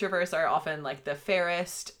 dwarves in the Witcherverse are often like the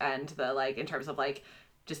fairest and the like in terms of like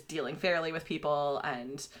just dealing fairly with people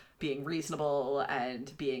and being reasonable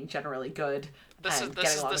and being generally good This and is this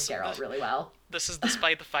getting is along this with Geralt this, really well. this is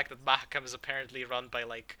despite the fact that Mahakam is apparently run by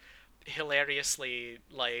like hilariously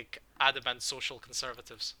like adamant social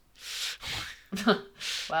conservatives.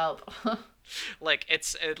 Well, Like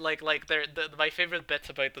it's like my favorite bit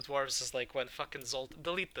about the dwarves is like when fucking Zoltan,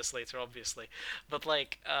 delete this later obviously, but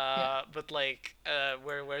yeah.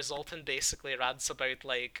 where Zoltan basically rants about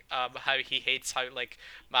like how he hates how like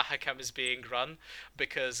Mahakam is being run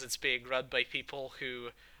because it's being run by people who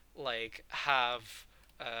like have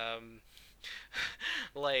um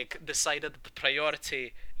like decided that the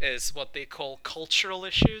priority is what they call cultural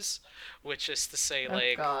issues, which is to say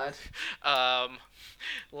Oh God. um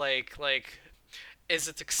like is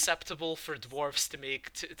it acceptable for dwarves to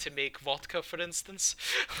make vodka, for instance?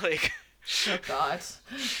 Like, Oh God.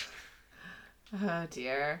 Oh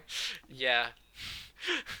dear. yeah,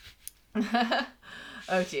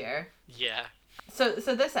 Oh dear. yeah, So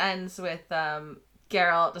this ends with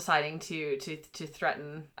Geralt deciding to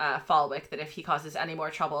threaten Falwick that if he causes any more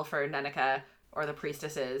trouble for Nennika or the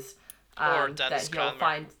priestesses, or that Dennis he'll Cranmer.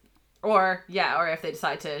 find, or if they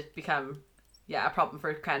decide to become, a problem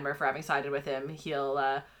for Cranmer for having sided with him,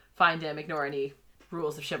 he'll find him, ignore any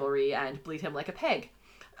rules of chivalry, and bleed him like a pig.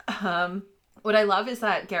 Um, what I love is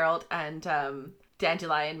that Geralt and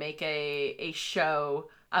Dandelion make a show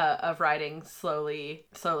of riding slowly,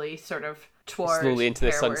 sort of toward Slowly into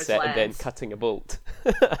the Hereward's sunset and then lands. cutting a bolt.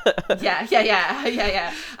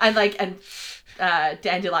 Yeah. And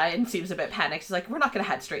Dandelion seems a bit panicked. He's like, "We're not going to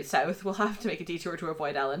head straight south. We'll have to make a detour to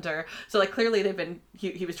avoid Ellender." So like clearly they've been.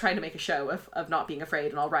 He was trying to make a show of not being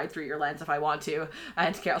afraid, and I'll ride through your lands if I want to.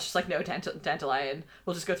 And Geralt's just like, "No, Dandelion.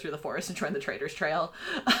 We'll just go through the forest and join the Trader's Trail."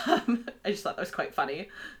 I just thought that was quite funny.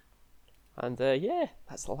 And yeah,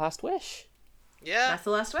 that's the last wish. Yeah. That's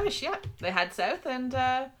the last wish. Yeah, they head south and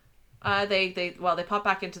they pop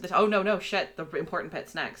back into the. Oh no shit! The important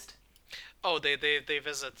bit's next. Oh, they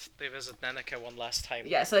visit Nennika one last time.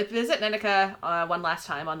 Yeah, so they visit Nennika one last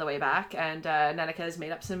time on the way back, and Nennika has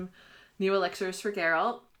made up some new elixirs for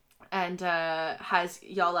Geralt, and has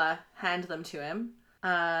Yala hand them to him.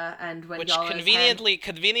 And when Which Yala's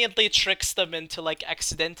conveniently tricks them into like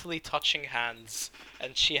accidentally touching hands,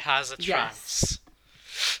 and she has a Yes.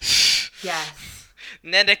 trance. Yes.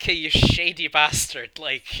 Nennika, you shady bastard!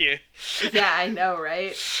 Like you. Yeah, I know,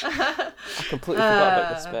 right? I completely forgot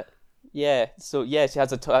about this bit. Yeah, so yeah, she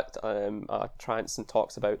has a trance and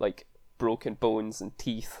talks about like broken bones and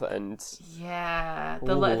teeth and Yeah,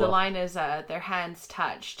 the Ooh. line is their hands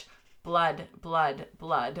touched, blood, blood,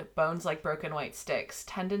 blood, bones like broken white sticks,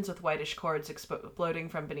 tendons with whitish cords exploding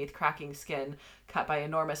from beneath cracking skin, cut by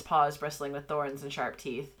enormous paws bristling with thorns and sharp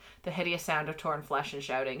teeth. The hideous sound of torn flesh and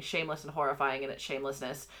shouting, shameless and horrifying in its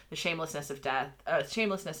shamelessness, the shamelessness of death,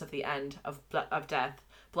 shamelessness of the end of death,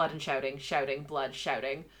 blood and shouting, shouting, blood,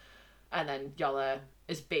 shouting, and then Yala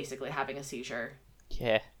is basically having a seizure.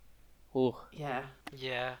 yeah. Ooh. Yeah.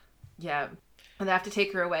 Yeah. Yeah. And they have to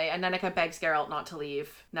take her away. And Nennika begs Geralt not to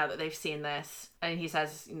leave now that they've seen this. And he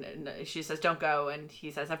says, she says, "Don't go." And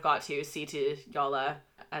he says, "I've got to see to Yala,"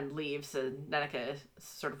 and leaves. And Nennika is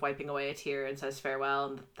sort of wiping away a tear and says farewell.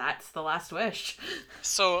 And that's the last wish.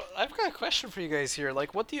 So I've got a question for you guys here.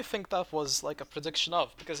 Like, what do you think that was like a prediction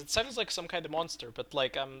of? Because it sounds like some kind of monster, but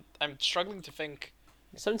like I'm struggling to think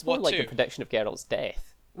It sounds more what like a to. prediction of Geralt's death.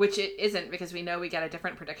 Which it isn't, because we know we get a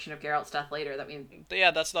different prediction of Geralt's death later. That we,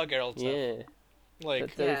 Yeah, that's not Geralt. Yeah.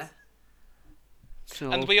 Like, That- yeah.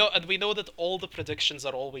 So and we know that all the predictions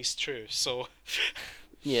are always true. So,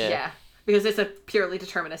 yeah. Yeah. Because it's a purely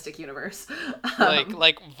deterministic universe.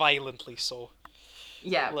 like violently so.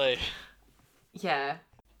 Yeah. Like, Yeah.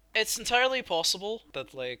 it's entirely possible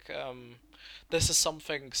that this is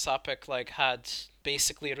something Sapek like had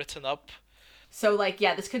basically written up. So, like,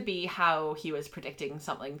 yeah, this could be how he was predicting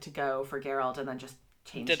something to go for Geralt and then just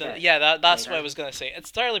changed Didn't it. Yeah, that's later. what I was gonna say. It's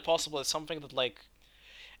entirely possible it's something that like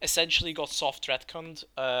essentially got soft retconned,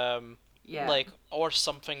 Yeah. like or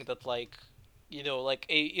something that like like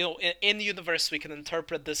in the universe we can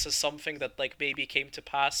interpret this as something that like maybe came to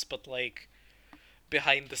pass, but like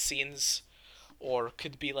behind the scenes. Or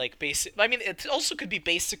could be like basic. I mean, it also could be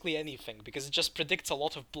basically anything because it just predicts a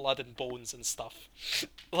lot of blood and bones and stuff.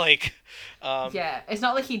 Like, Yeah, it's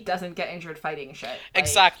not like he doesn't get injured fighting shit. Like,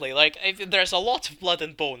 exactly. Like, there's a lot of blood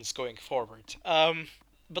and bones going forward.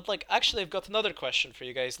 But like, actually, I've got another question for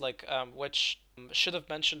you guys. Like, which should have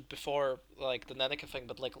mentioned before, like the Nennika thing,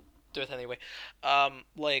 but like, do it anyway. Where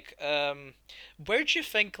do you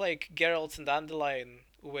think like Geralt and Dandelion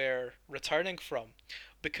were returning from?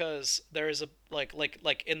 Because there is a like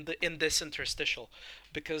in this interstitial,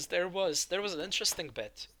 because there was an interesting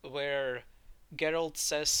bit where Geralt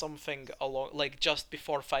says something along like just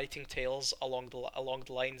before fighting Tails along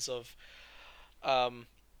the lines of, um,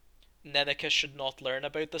 Neneke should not learn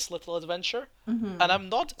about this little adventure, Mm-hmm. and I'm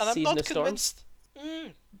not Season of Storms?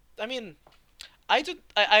 convinced. I mean,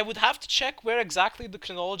 I would have to check where exactly the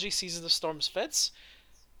chronology Season of Storms fits.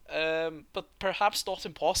 But perhaps not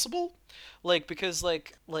impossible, like because I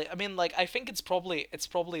mean like I think it's probably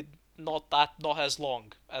not as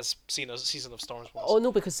long as Season of Storms was. Oh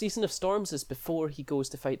no, because Season of Storms is before he goes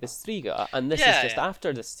to fight the Striga, and this Yeah, is just yeah.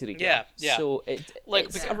 after the Striga. Yeah. So Like,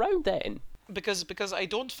 it's because- around then. Because I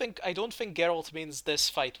don't think Geralt means this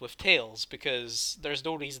fight with Tails, because there's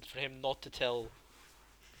no reason for him not to tell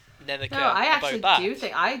Neneke No, I actually about that. do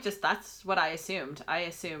think that's what I assumed. I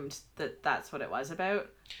assumed that that's what it was about.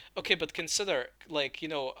 Okay, but consider, like,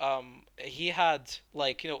 he had,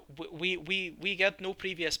 like, we get no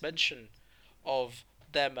previous mention of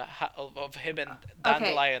them, of him and Okay.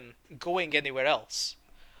 Dandelion going anywhere else.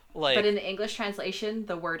 Like, But in the English translation,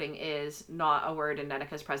 the wording is not a word in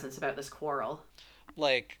Nenneke's presence about this quarrel.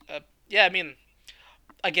 yeah, I mean,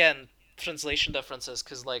 again, translation differences,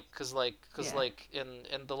 because Yeah.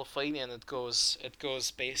 in the Lithuanian it goes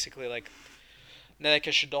basically like,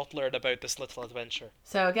 Neneke should not learn about this little adventure.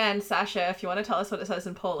 So again, Sasha, if you want to tell us what it says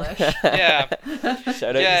in Polish. Yeah.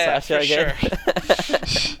 Shout out Yeah, to Sasha for again.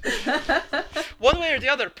 sure. One way or the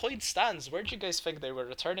other, point stands. Where do you guys think they were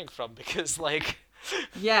returning from? Because, like,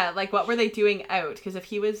 Yeah, like what were they doing out? Because if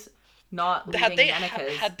he was not leaving had they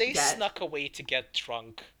Nenneke's had they yet, snuck away to get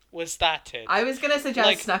drunk? Was that it? I was gonna suggest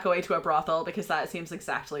Like- snuck away to a brothel because that seems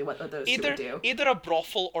exactly what those two would do. Either a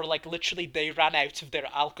brothel, or like literally they ran out of their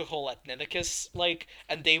alcohol at Nenneke's, like,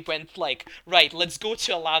 and they went like, right, let's go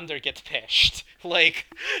to Alander, get pissed. Like,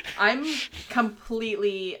 I'm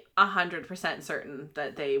completely 100% certain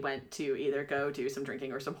that they went to either go do some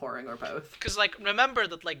drinking or some whoring or both. because like remember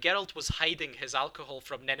that like Geralt was hiding his alcohol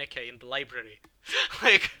from Nenneke in the library.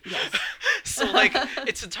 Like, Yes. so like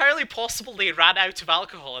it's entirely possible they ran out of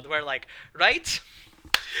alcohol and were like, right,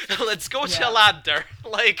 let's go to Yeah. Alander.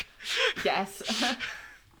 Like, Yes.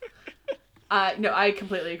 No, I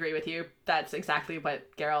completely agree with you. That's exactly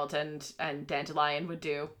what Geralt and Dandelion would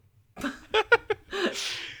do.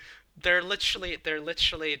 they're literally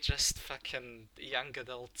just fucking young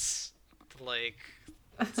adults, like,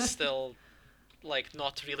 still like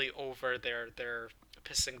not really over their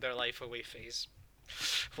pissing their life away phase.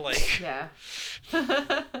 Like, Yeah.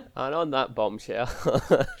 And on that bombshell,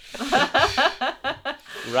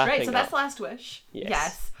 wrapping Right, so that's up. Last Wish.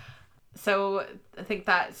 Yes. So I think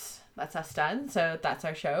that's us done. So that's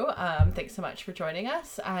our show. Thanks so much for joining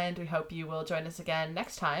us, and we hope you will join us again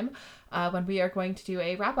next time when we are going to do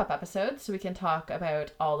a wrap-up episode so we can talk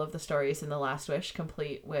about all of the stories in The Last Wish,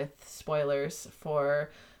 complete with spoilers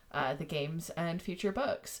for the games and future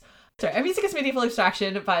books. Sorry, our music is Medieval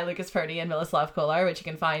Extraction by Lucas Purdy and Miloslav Kolar, which you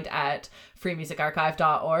can find at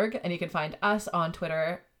freemusicarchive.org, and you can find us on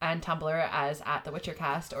Twitter and Tumblr as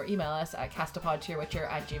 @TheWitcherCast, or email us at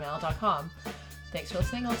castapodtoyourwitcher@gmail.com. Thanks for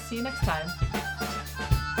listening. I'll see you next time.